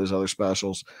did some of those other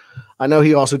specials. I know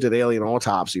he also did Alien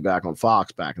Autopsy back on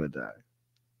Fox back in the day.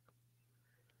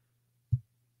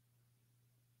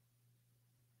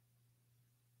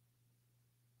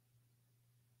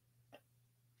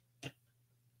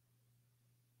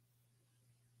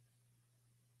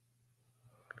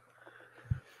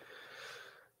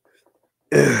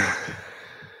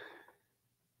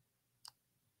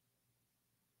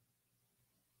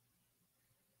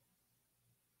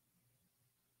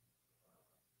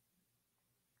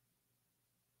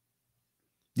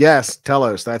 Yes,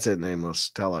 Telos. That's it, Nameless.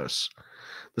 Telos.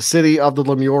 The city of the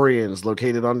Lemurians,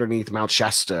 located underneath Mount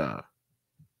Shasta.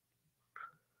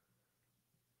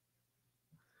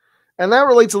 And that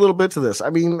relates a little bit to this. I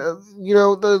mean,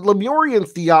 the Lemurian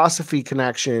theosophy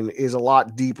connection is a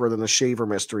lot deeper than the Shaver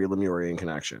Mystery Lemurian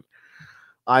connection.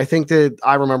 I think that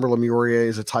I Remember Lemuria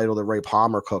is a title that Ray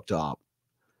Palmer cooked up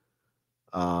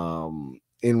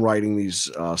in writing these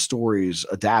stories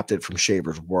adapted from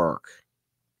Shaver's work.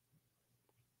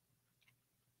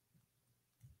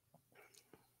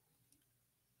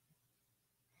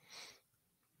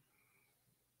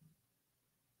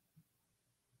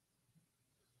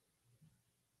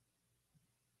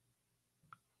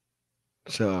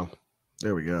 So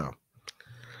there we go.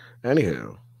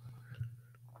 Anywho,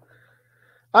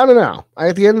 I don't know.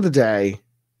 At the end of the day,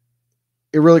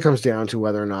 it really comes down to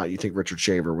whether or not you think Richard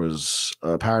Shaver was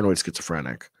paranoid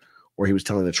schizophrenic, or he was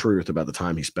telling the truth about the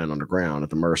time he spent underground at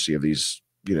the mercy of these,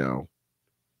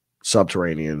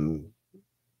 subterranean,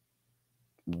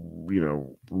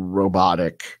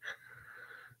 robotic,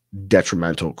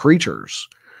 detrimental creatures.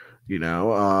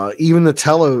 Even the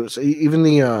Telos, even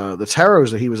the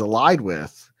Terros that he was allied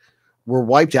with were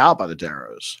wiped out by the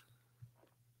Darrows.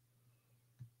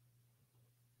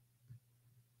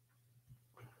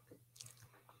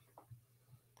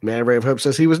 Man of Brave Hope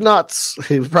says he was nuts.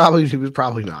 He was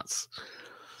probably nuts.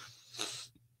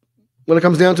 When it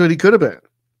comes down to it, he could have been.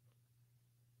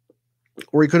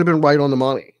 Or he could have been right on the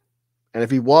money. And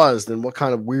if he was, then what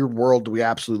kind of weird world do we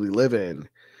absolutely live in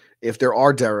if there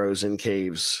are Darrows in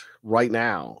caves right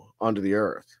now under the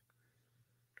earth?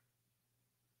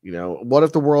 What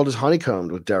if the world is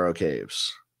honeycombed with Darrow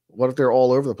caves? What if they're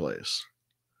all over the place?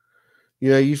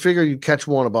 You figure you'd catch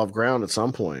one above ground at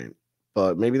some point,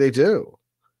 but maybe they do.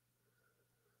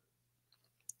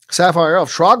 Sapphire Elf,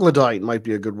 troglodyte might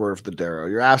be a good word for the Darrow.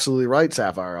 You're absolutely right,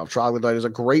 Sapphire Elf. Troglodyte is a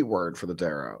great word for the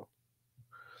Darrow.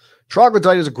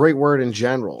 Troglodyte is a great word in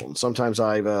general, and sometimes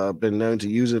I've been known to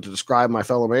use it to describe my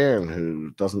fellow man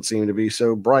who doesn't seem to be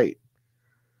so bright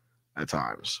at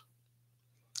times,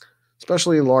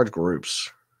 especially in large groups.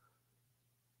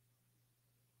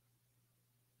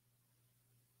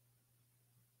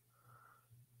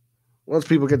 Once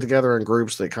people get together in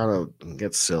groups, they kind of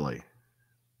get silly.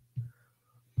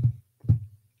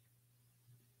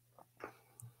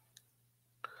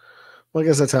 Well, I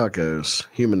guess that's how it goes.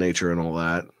 Human nature and all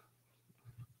that.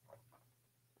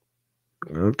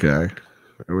 Okay.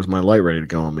 There was my light ready to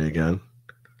go on me again.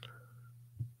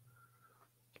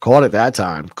 Caught it that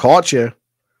time. Caught you.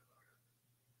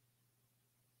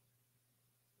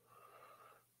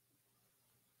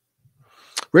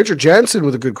 Richard Jensen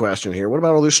with a good question here. What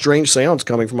about all those strange sounds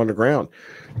coming from underground?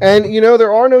 And,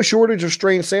 there are no shortage of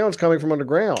strange sounds coming from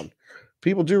underground.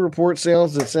 People do report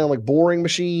sounds that sound like boring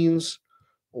machines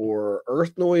or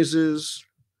earth noises.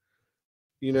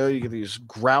 You get these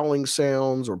growling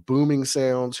sounds or booming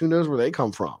sounds. Who knows where they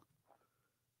come from?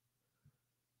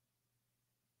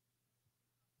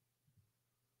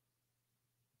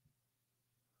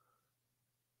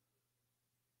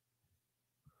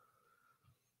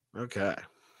 Okay.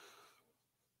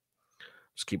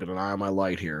 Just keeping an eye on my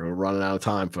light here. We're running out of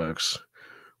time, folks.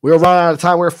 We're running out of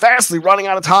time. We're fastly running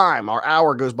out of time. Our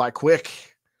hour goes by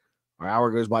quick. Our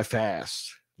hour goes by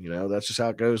fast. That's just how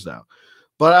it goes, though.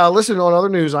 But listen, on other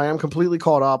news, I am completely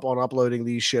caught up on uploading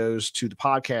these shows to the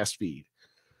podcast feed.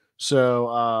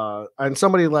 So, and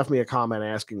somebody left me a comment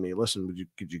asking me, listen,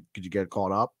 could you get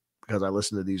caught up? Because I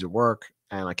listen to these at work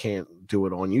and I can't do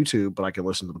it on YouTube, but I can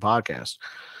listen to the podcast.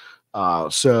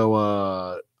 So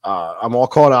I'm all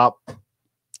caught up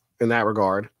in that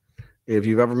regard. If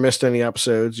you've ever missed any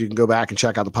episodes, you can go back and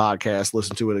check out the podcast,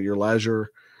 listen to it at your leisure.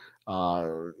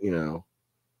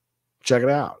 Check it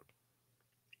out.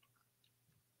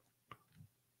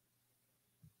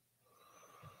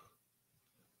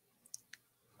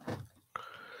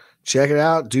 Check it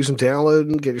out. Do some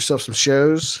downloading. Get yourself some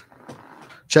shows.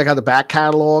 Check out the back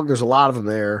catalog. There's a lot of them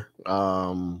there.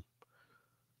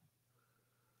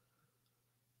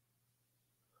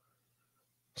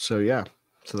 So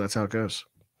that's how it goes.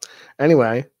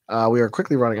 Anyway, we are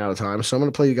quickly running out of time, so I'm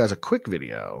going to play you guys a quick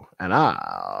video, and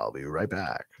I'll be right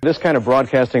back. This kind of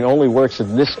broadcasting only works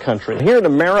in this country. Here in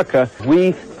America,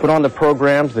 we put on the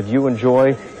programs that you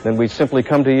enjoy, then we simply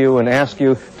come to you and ask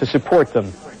you to support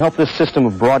them. Help this system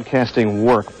of broadcasting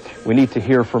work. We need to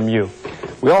hear from you.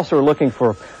 We also are looking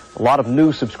for a lot of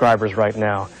new subscribers right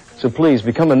now. So please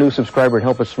become a new subscriber and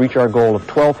help us reach our goal of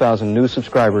 12,000 new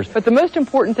subscribers. But the most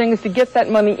important thing is to get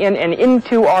that money in and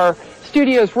into our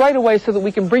studios right away so that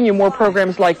we can bring you more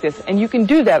programs like this. And you can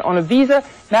do that on a Visa,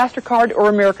 MasterCard, or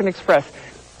American Express.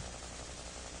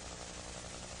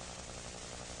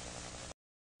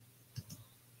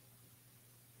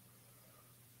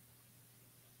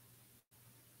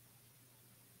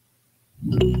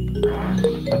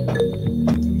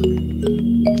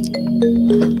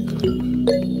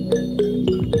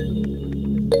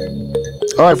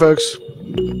 All right, folks.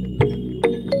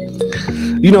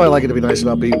 I like it to be nice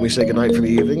and upbeat when we say goodnight for the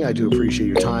evening. I do appreciate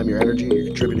your time, your energy, and your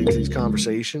contributing to these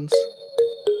conversations.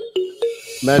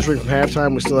 Measuring from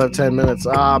halftime, we still have 10 minutes.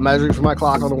 Measuring from my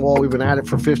clock on the wall, we've been at it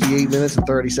for 58 minutes and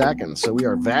 30 seconds. So we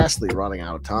are vastly running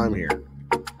out of time here.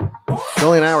 It's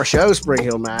only an hour show, Spring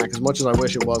Hill Mac. As much as I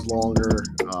wish it was longer,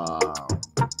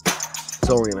 it's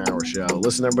only an hour show.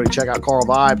 Listen, everybody, check out Carl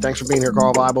Vibe. Thanks for being here,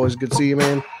 Carl Vibe. Always good to see you,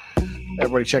 man.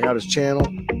 Everybody check out his channel.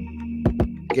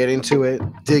 Get into it.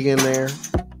 Dig in there.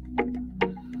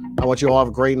 I want you all to have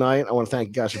a great night. I want to thank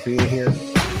you guys for being here.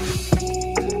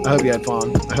 I hope you had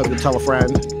fun. I hope you'll tell a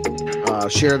friend.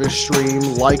 Share this stream.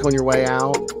 Like on your way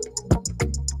out.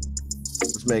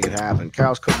 Let's make it happen.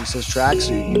 Carol's Cookie says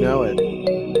tracksuit. You know it.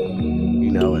 You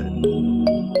know it.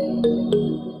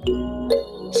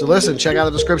 So listen, check out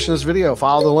the description of this video.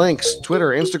 Follow the links. Twitter,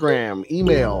 Instagram,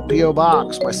 email, P.O.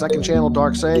 Box. My second channel,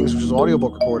 Dark Sayings, which is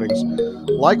audiobook recordings.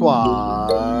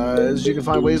 Likewise, you can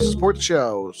find ways to support the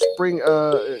show. Spring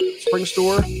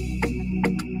Store.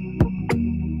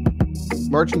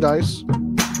 Merchandise.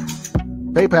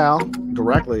 PayPal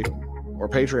directly. Or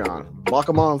Patreon. $1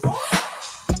 a month.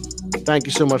 Thank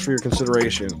you so much for your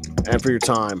consideration. And for your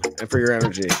time. And for your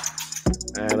energy.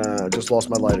 And just lost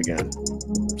my light again.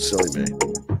 Silly me.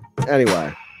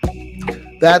 Anyway,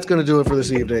 that's going to do it for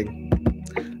this evening.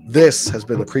 This has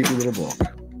been the Creepy Little Book.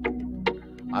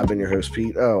 I've been your host,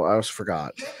 Pete. Oh, I also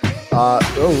forgot.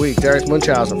 Darius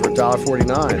Munchausen for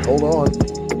 $1.49. Hold on.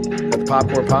 Got the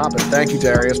popcorn popping. Thank you,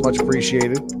 Darius. Much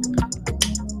appreciated.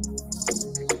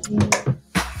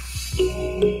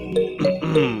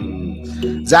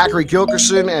 Zachary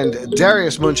Gilkerson and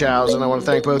Darius Munchausen. I want to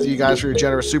thank both of you guys for your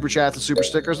generous super chats and super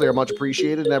stickers. They are much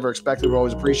appreciated. Never expected, but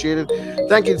always appreciated.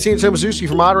 Thank you to Tina Tomazuski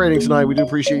for moderating tonight. We do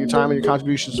appreciate your time and your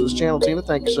contributions to this channel, Tina.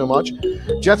 Thank you so much.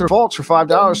 Jethro Folks for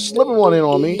 $5, slipping one in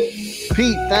on me.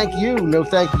 Pete, thank you. No,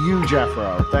 thank you,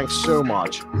 Jethro. Thanks so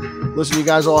much. Listen, you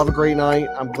guys all have a great night.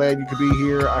 I'm glad you could be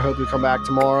here. I hope you come back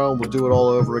tomorrow. We'll do it all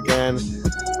over again.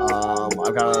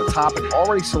 I've got a topic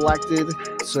already selected,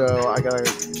 so I got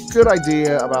a good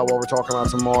idea about what we're talking about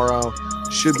tomorrow.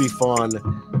 Should be fun.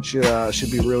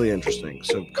 Should be really interesting.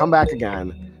 So come back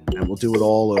again, and we'll do it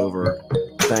all over.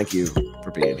 Thank you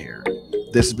for being here.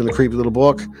 This has been The Creepy Little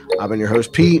Book. I've been your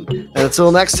host, Pete, and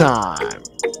until next time,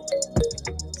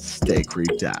 stay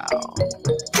creeped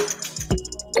out.